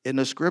in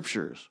the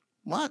scriptures.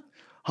 What?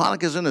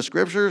 Hanukkah's in the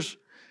scriptures?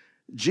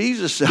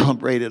 Jesus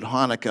celebrated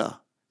Hanukkah,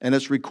 and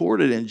it's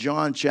recorded in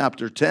John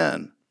chapter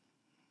 10.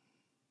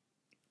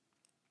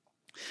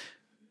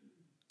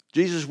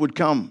 Jesus would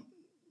come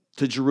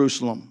to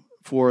Jerusalem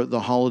for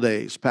the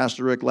holidays.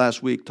 Pastor Rick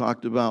last week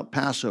talked about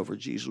Passover.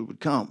 Jesus would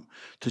come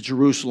to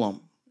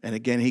Jerusalem. And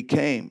again, he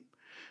came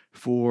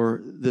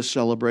for this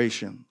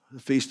celebration, the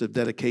Feast of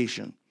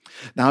Dedication.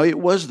 Now, it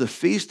was the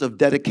Feast of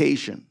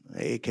Dedication,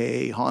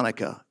 a.k.a.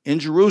 Hanukkah, in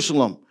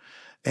Jerusalem,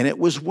 and it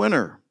was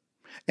winter.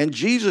 And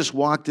Jesus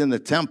walked in the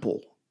temple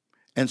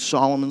and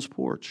Solomon's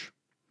porch.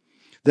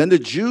 Then the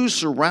Jews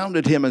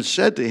surrounded him and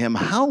said to him,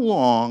 how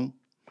long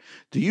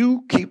do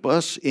you keep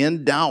us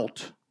in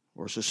doubt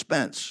or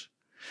suspense?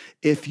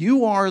 If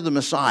you are the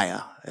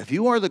Messiah, if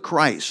you are the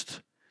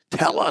Christ,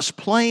 tell us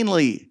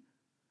plainly.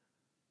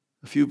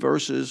 A few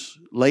verses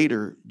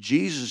later,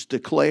 Jesus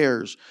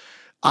declares,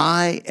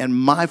 I and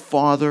my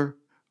Father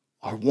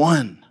are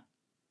one.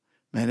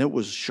 Man, it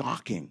was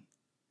shocking.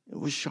 It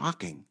was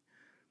shocking.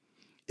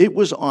 It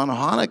was on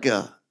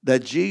Hanukkah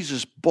that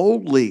Jesus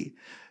boldly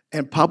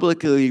and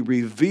publicly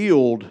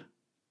revealed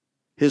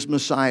his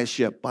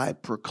messiahship by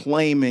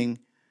proclaiming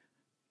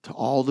to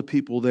all the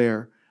people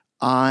there,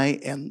 I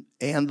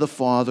and the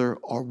Father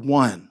are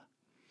one.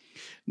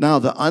 Now,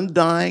 the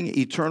undying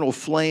eternal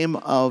flame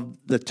of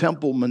the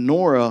temple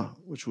menorah,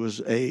 which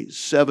was a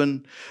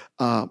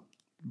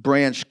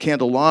 7-branch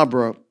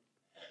candelabra,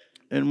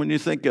 and when you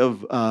think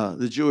of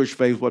the Jewish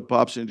faith, what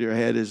pops into your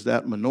head is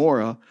that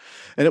menorah,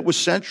 and it was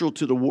central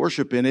to the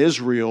worship in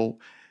Israel.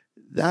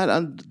 That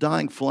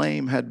undying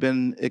flame had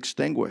been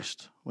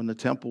extinguished when the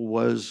temple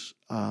was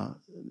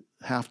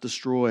half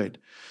destroyed.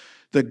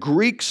 The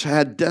Greeks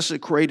had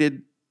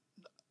desecrated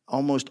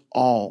almost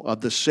all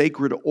of the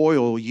sacred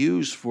oil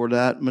used for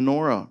that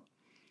menorah.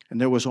 And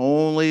there was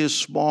only a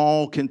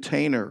small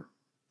container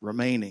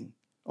remaining,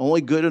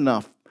 only good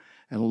enough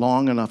and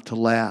long enough to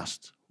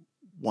last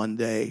one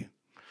day.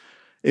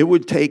 It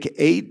would take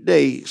 8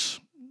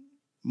 days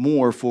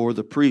more for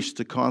the priest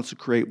to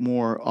consecrate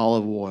more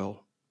olive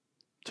oil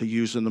to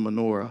use in the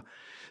menorah.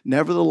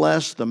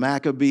 Nevertheless, the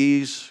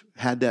Maccabees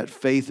had that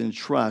faith and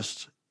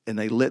trust, and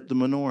they lit the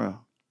menorah.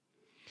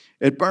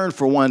 It burned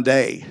for one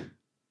day,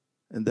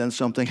 and then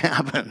something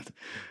happened.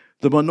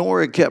 The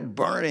menorah kept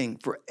burning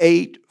for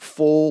 8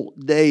 full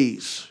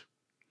days.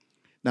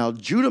 Now,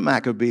 Judah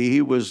Maccabee,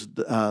 he was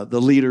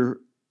the leader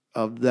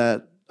of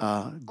that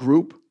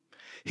group.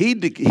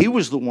 He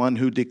was the one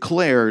who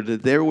declared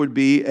that there would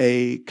be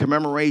a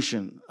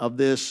commemoration of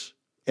this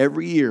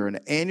every year, an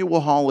annual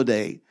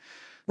holiday,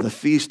 the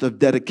Feast of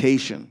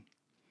Dedication.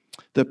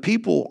 The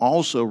people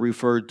also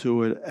referred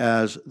to it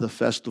as the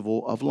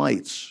Festival of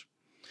Lights.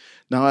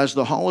 Now, as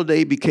the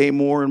holiday became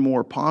more and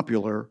more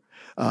popular,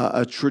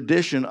 a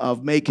tradition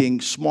of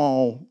making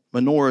small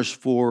menorahs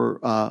for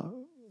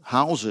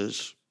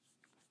houses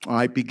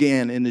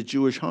began in the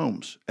Jewish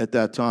homes at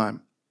that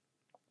time.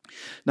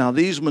 Now,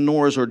 these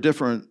menorahs are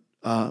different.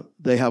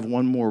 They have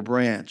one more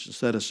branch.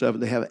 Instead of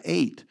 7, they have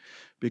 8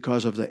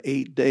 because of the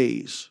 8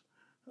 days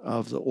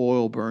of the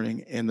oil burning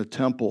in the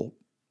temple.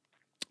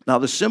 Now,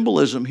 the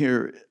symbolism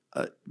here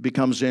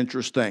becomes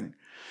interesting.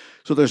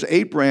 So there's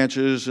 8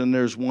 branches, and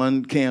there's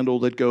one candle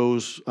that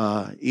goes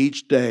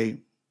each day.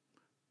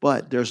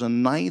 But there's a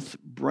 9th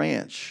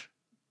branch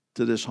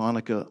to this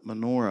Hanukkah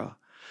menorah.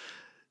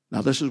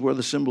 Now, this is where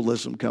the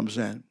symbolism comes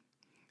in.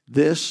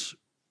 This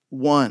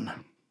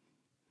one,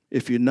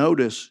 if you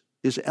notice,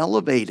 is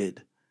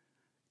elevated.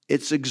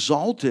 It's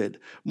exalted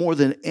more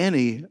than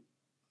any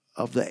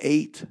of the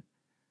 8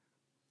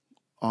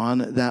 on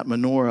that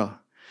menorah.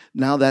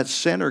 Now, that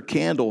center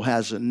candle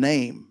has a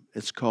name.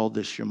 It's called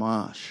the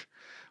Shamash.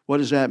 What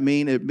does that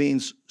mean? It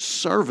means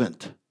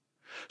servant.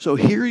 So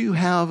here you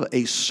have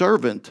a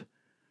servant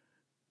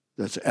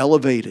that's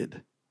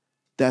elevated,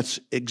 that's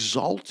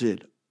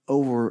exalted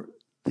over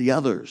the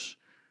others.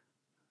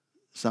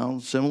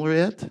 Sound similar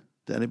yet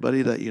to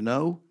anybody that you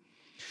know?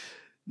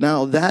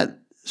 Now, that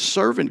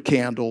servant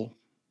candle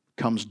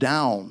comes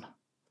down.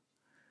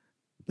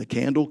 The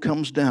candle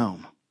comes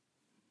down.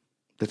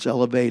 That's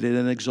elevated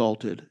and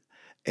exalted.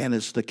 And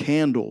it's the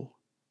candle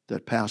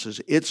that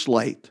passes its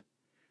light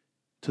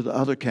to the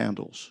other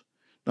candles.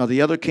 Now,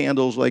 the other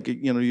candles, like,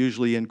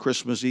 usually in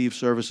Christmas Eve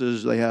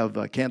services, they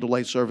have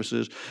candlelight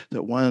services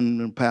that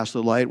one pass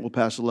the light will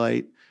pass the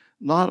light.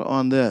 Not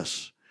on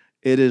this.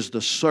 It is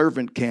the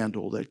servant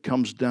candle that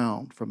comes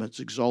down from its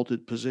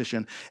exalted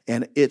position,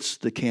 and it's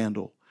the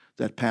candle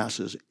that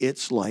passes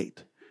its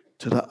light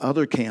to the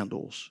other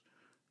candles.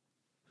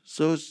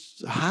 So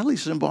it's highly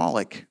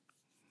symbolic.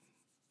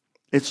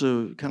 It's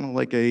a kind of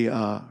like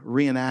a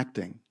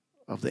reenacting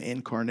of the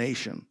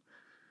incarnation.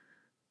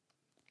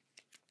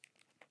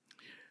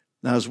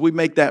 Now, as we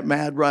make that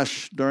mad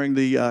rush during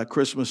the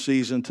Christmas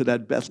season to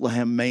that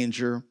Bethlehem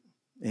manger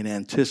in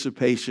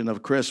anticipation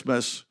of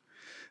Christmas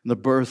and the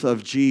birth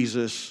of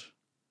Jesus,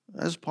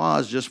 let's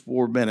pause just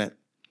for a minute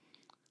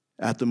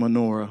at the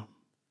menorah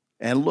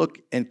and look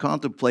and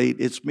contemplate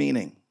its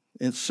meaning,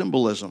 its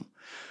symbolism.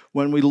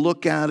 When we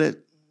look at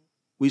it,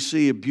 we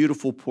see a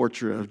beautiful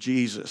portrait of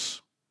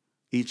Jesus.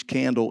 Each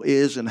candle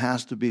is and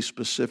has to be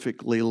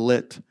specifically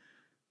lit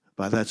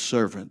by that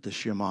servant, the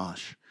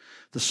Shamash,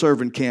 the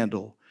servant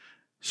candle.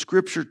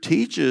 Scripture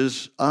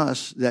teaches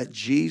us that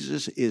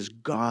Jesus is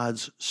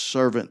God's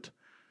servant,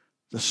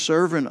 the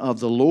servant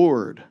of the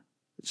Lord.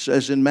 It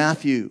says in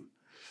Matthew,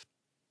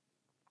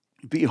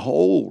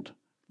 "Behold,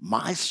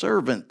 my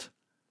servant,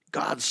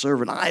 God's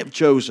servant, I have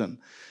chosen."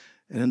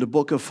 And in the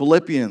book of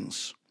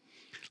Philippians,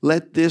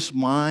 "Let this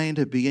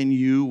mind be in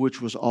you,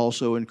 which was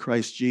also in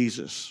Christ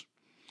Jesus,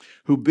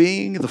 who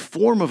being the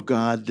form of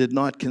God did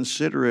not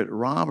consider it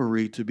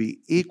robbery to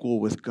be equal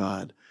with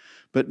God,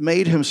 but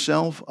made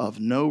himself of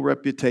no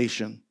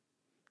reputation,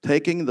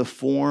 taking the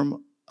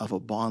form of a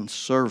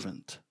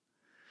bondservant,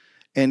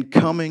 and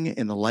coming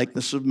in the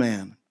likeness of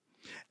man.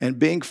 And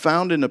being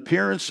found in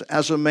appearance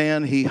as a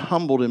man, he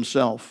humbled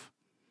himself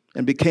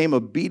and became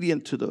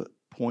obedient to the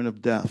point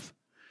of death,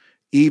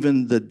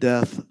 even the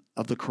death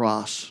of the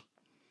cross."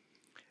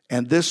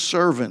 And this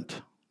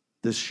servant,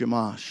 this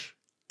Shamash,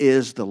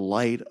 is the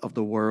light of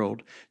the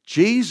world.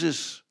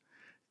 Jesus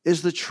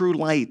is the true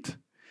light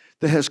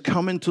that has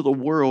come into the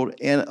world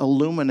and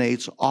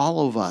illuminates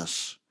all of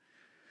us.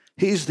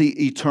 He's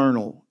the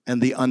eternal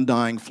and the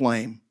undying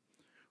flame,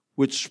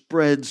 which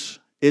spreads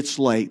its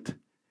light,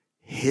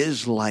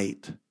 his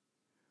light,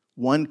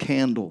 one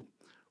candle,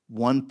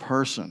 one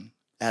person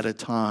at a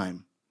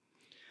time.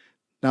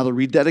 Now, the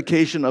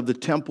rededication of the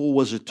temple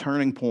was a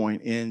turning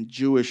point in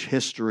Jewish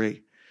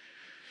history.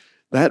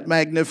 That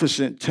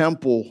magnificent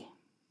temple,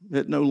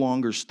 it no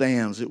longer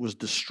stands. It was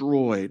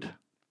destroyed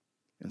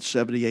in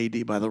 70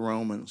 AD by the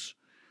Romans.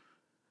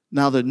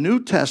 Now, the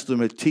New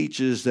Testament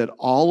teaches that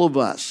all of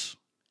us,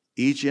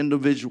 each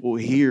individual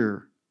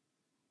here,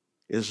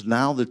 is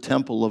now the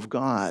temple of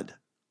God.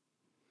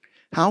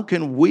 How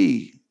can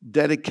we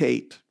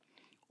dedicate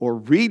or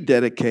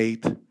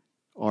rededicate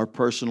our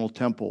personal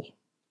temple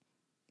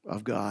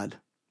of God?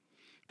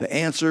 The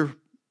answer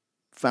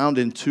found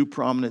in 2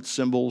 prominent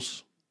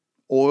symbols,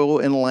 oil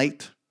and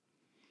light.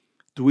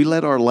 Do we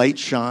let our light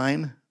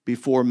shine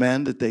before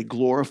men that they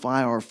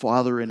glorify our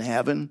Father in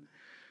heaven?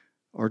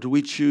 Or do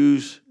we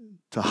choose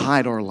to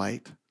hide our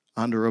light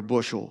under a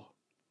bushel?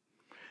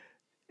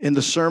 In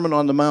the Sermon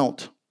on the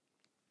Mount,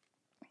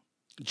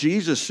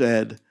 Jesus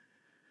said,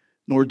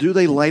 "Nor do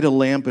they light a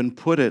lamp and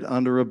put it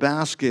under a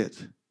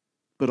basket,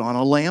 but on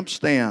a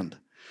lampstand,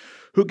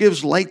 who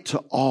gives light to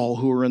all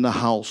who are in the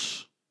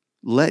house.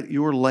 Let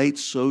your light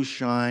so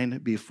shine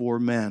before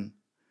men,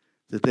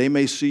 that they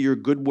may see your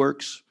good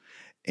works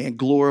and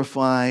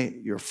glorify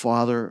your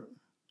Father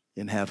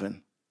in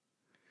heaven."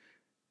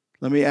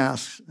 Let me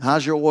ask,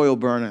 how's your oil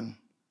burning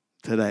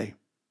today?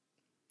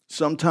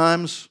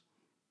 Sometimes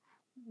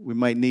we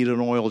might need an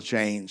oil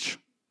change.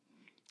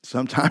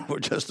 Sometimes we're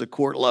just a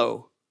quart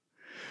low.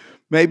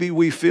 Maybe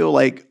we feel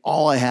like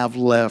all I have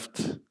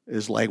left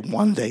is like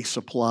one day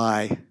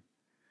supply.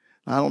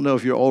 I don't know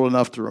if you're old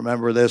enough to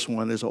remember this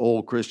one. It's an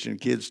old Christian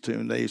kids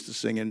tune they used to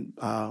sing in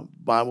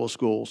Bible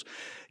schools.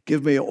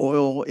 "Give me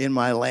oil in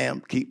my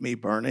lamp, keep me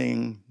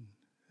burning."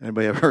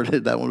 Anybody ever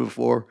heard that one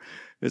before?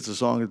 It's a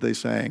song that they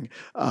sang.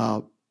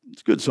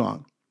 It's a good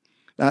song.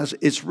 Now,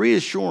 it's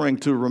reassuring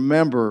to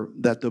remember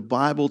that the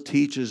Bible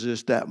teaches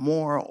us that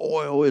more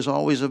oil is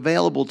always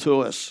available to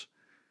us.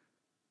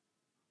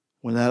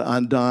 when that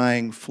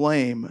undying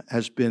flame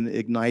has been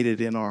ignited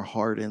in our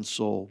heart and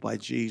soul by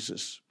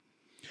Jesus.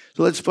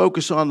 So let's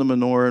focus on the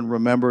menorah and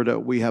remember that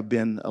we have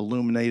been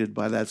illuminated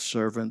by that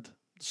servant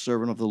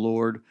of the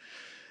Lord.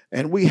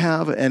 And we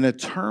have an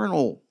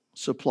eternal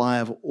supply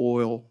of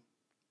oil,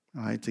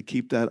 right, to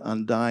keep that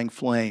undying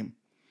flame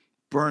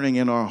burning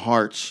in our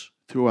hearts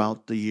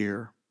throughout the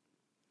year.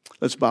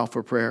 Let's bow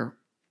for prayer.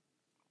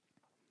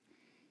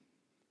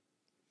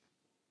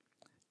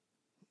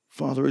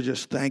 Father, I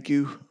just thank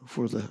you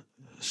for the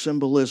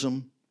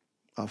symbolism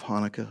of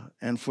Hanukkah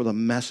and for the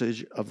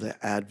message of the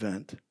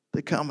Advent,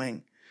 the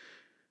coming.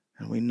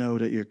 And we know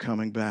that you're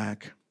coming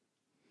back.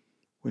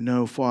 We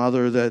know,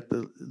 Father, that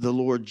the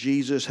Lord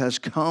Jesus has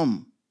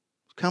come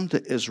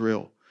to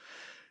Israel.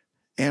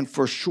 And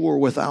for sure,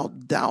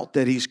 without doubt,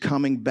 that he's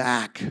coming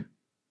back.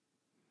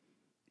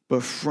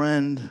 But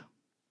friend,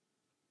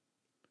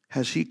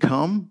 has he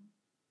come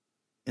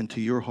into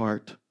your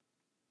heart?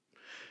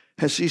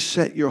 Has he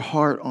set your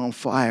heart on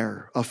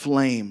fire,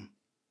 aflame?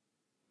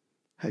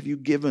 Have you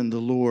given the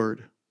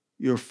Lord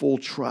your full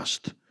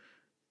trust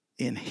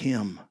in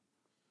him,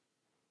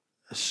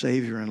 as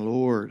Savior and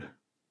Lord?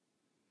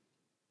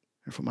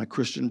 And for my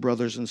Christian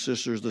brothers and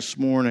sisters this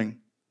morning,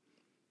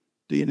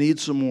 do you need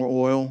some more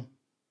oil?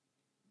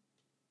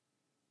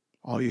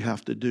 All you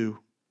have to do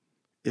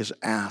is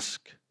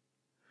ask.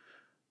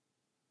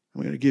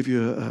 I'm going to give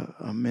you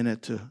a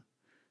minute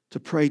to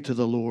pray to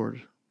the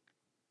Lord.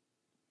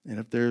 And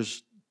if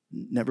there's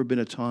never been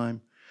a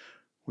time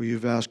where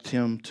you've asked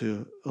him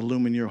to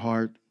illumine your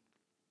heart,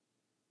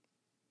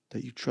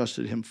 that you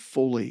trusted him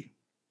fully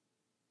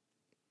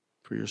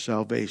for your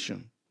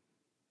salvation,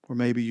 or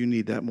maybe you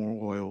need that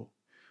more oil,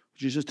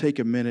 would you just take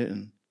a minute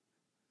and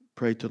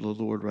pray to the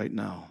Lord right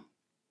now?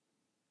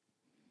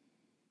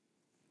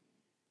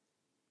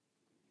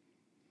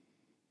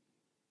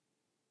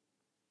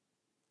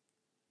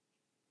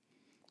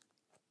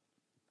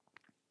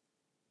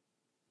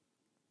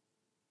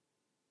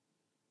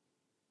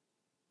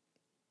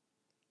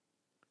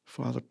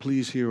 Father,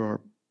 please hear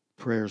our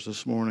prayers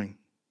this morning,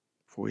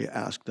 for we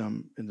ask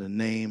them in the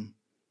name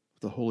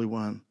of the Holy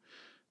One,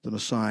 the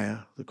Messiah,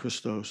 the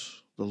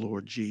Christos, the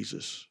Lord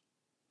Jesus.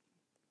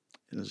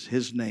 It is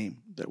his name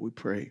that we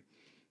pray.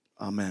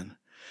 Amen.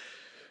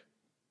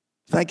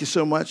 Thank you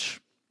so much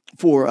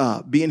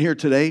for being here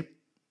today.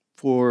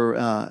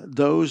 For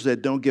those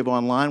that don't give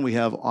online, we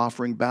have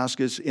offering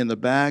baskets in the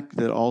back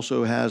that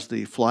also has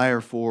the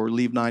flyer for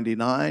Leave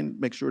 99.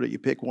 Make sure that you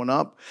pick one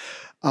up.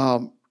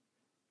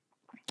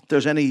 If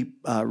there's any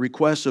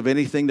requests of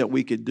anything that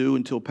we could do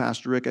until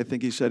Pastor Rick, I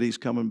think he said he's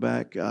coming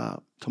back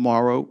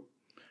tomorrow.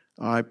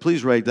 All right,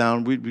 please write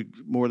down. We'd be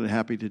more than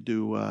happy to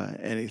do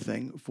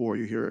anything for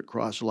you here at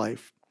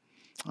Crosslife.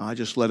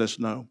 Just let us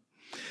know.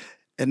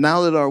 And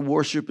now that our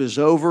worship is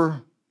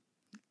over,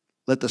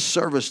 let the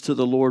service to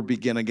the Lord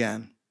begin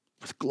again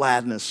with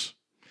gladness.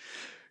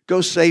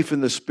 Go safe in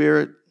the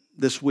Spirit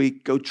this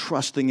week. Go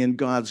trusting in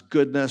God's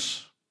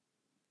goodness.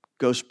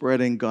 Go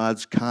spreading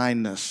God's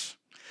kindness.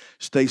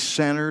 Stay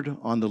centered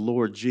on the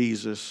Lord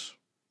Jesus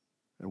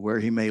and where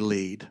he may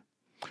lead.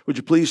 Would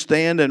you please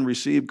stand and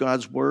receive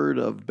God's word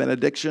of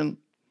benediction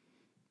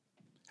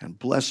and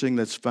blessing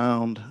that's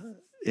found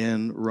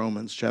in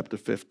Romans chapter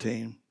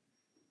 15.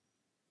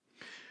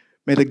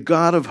 May the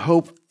God of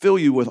hope fill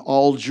you with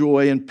all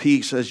joy and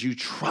peace as you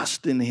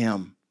trust in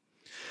him,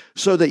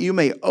 so that you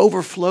may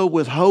overflow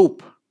with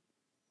hope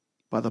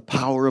by the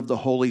power of the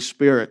Holy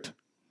Spirit.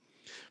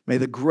 May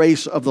the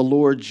grace of the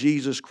Lord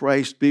Jesus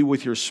Christ be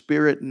with your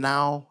spirit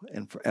now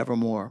and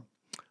forevermore.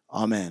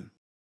 Amen.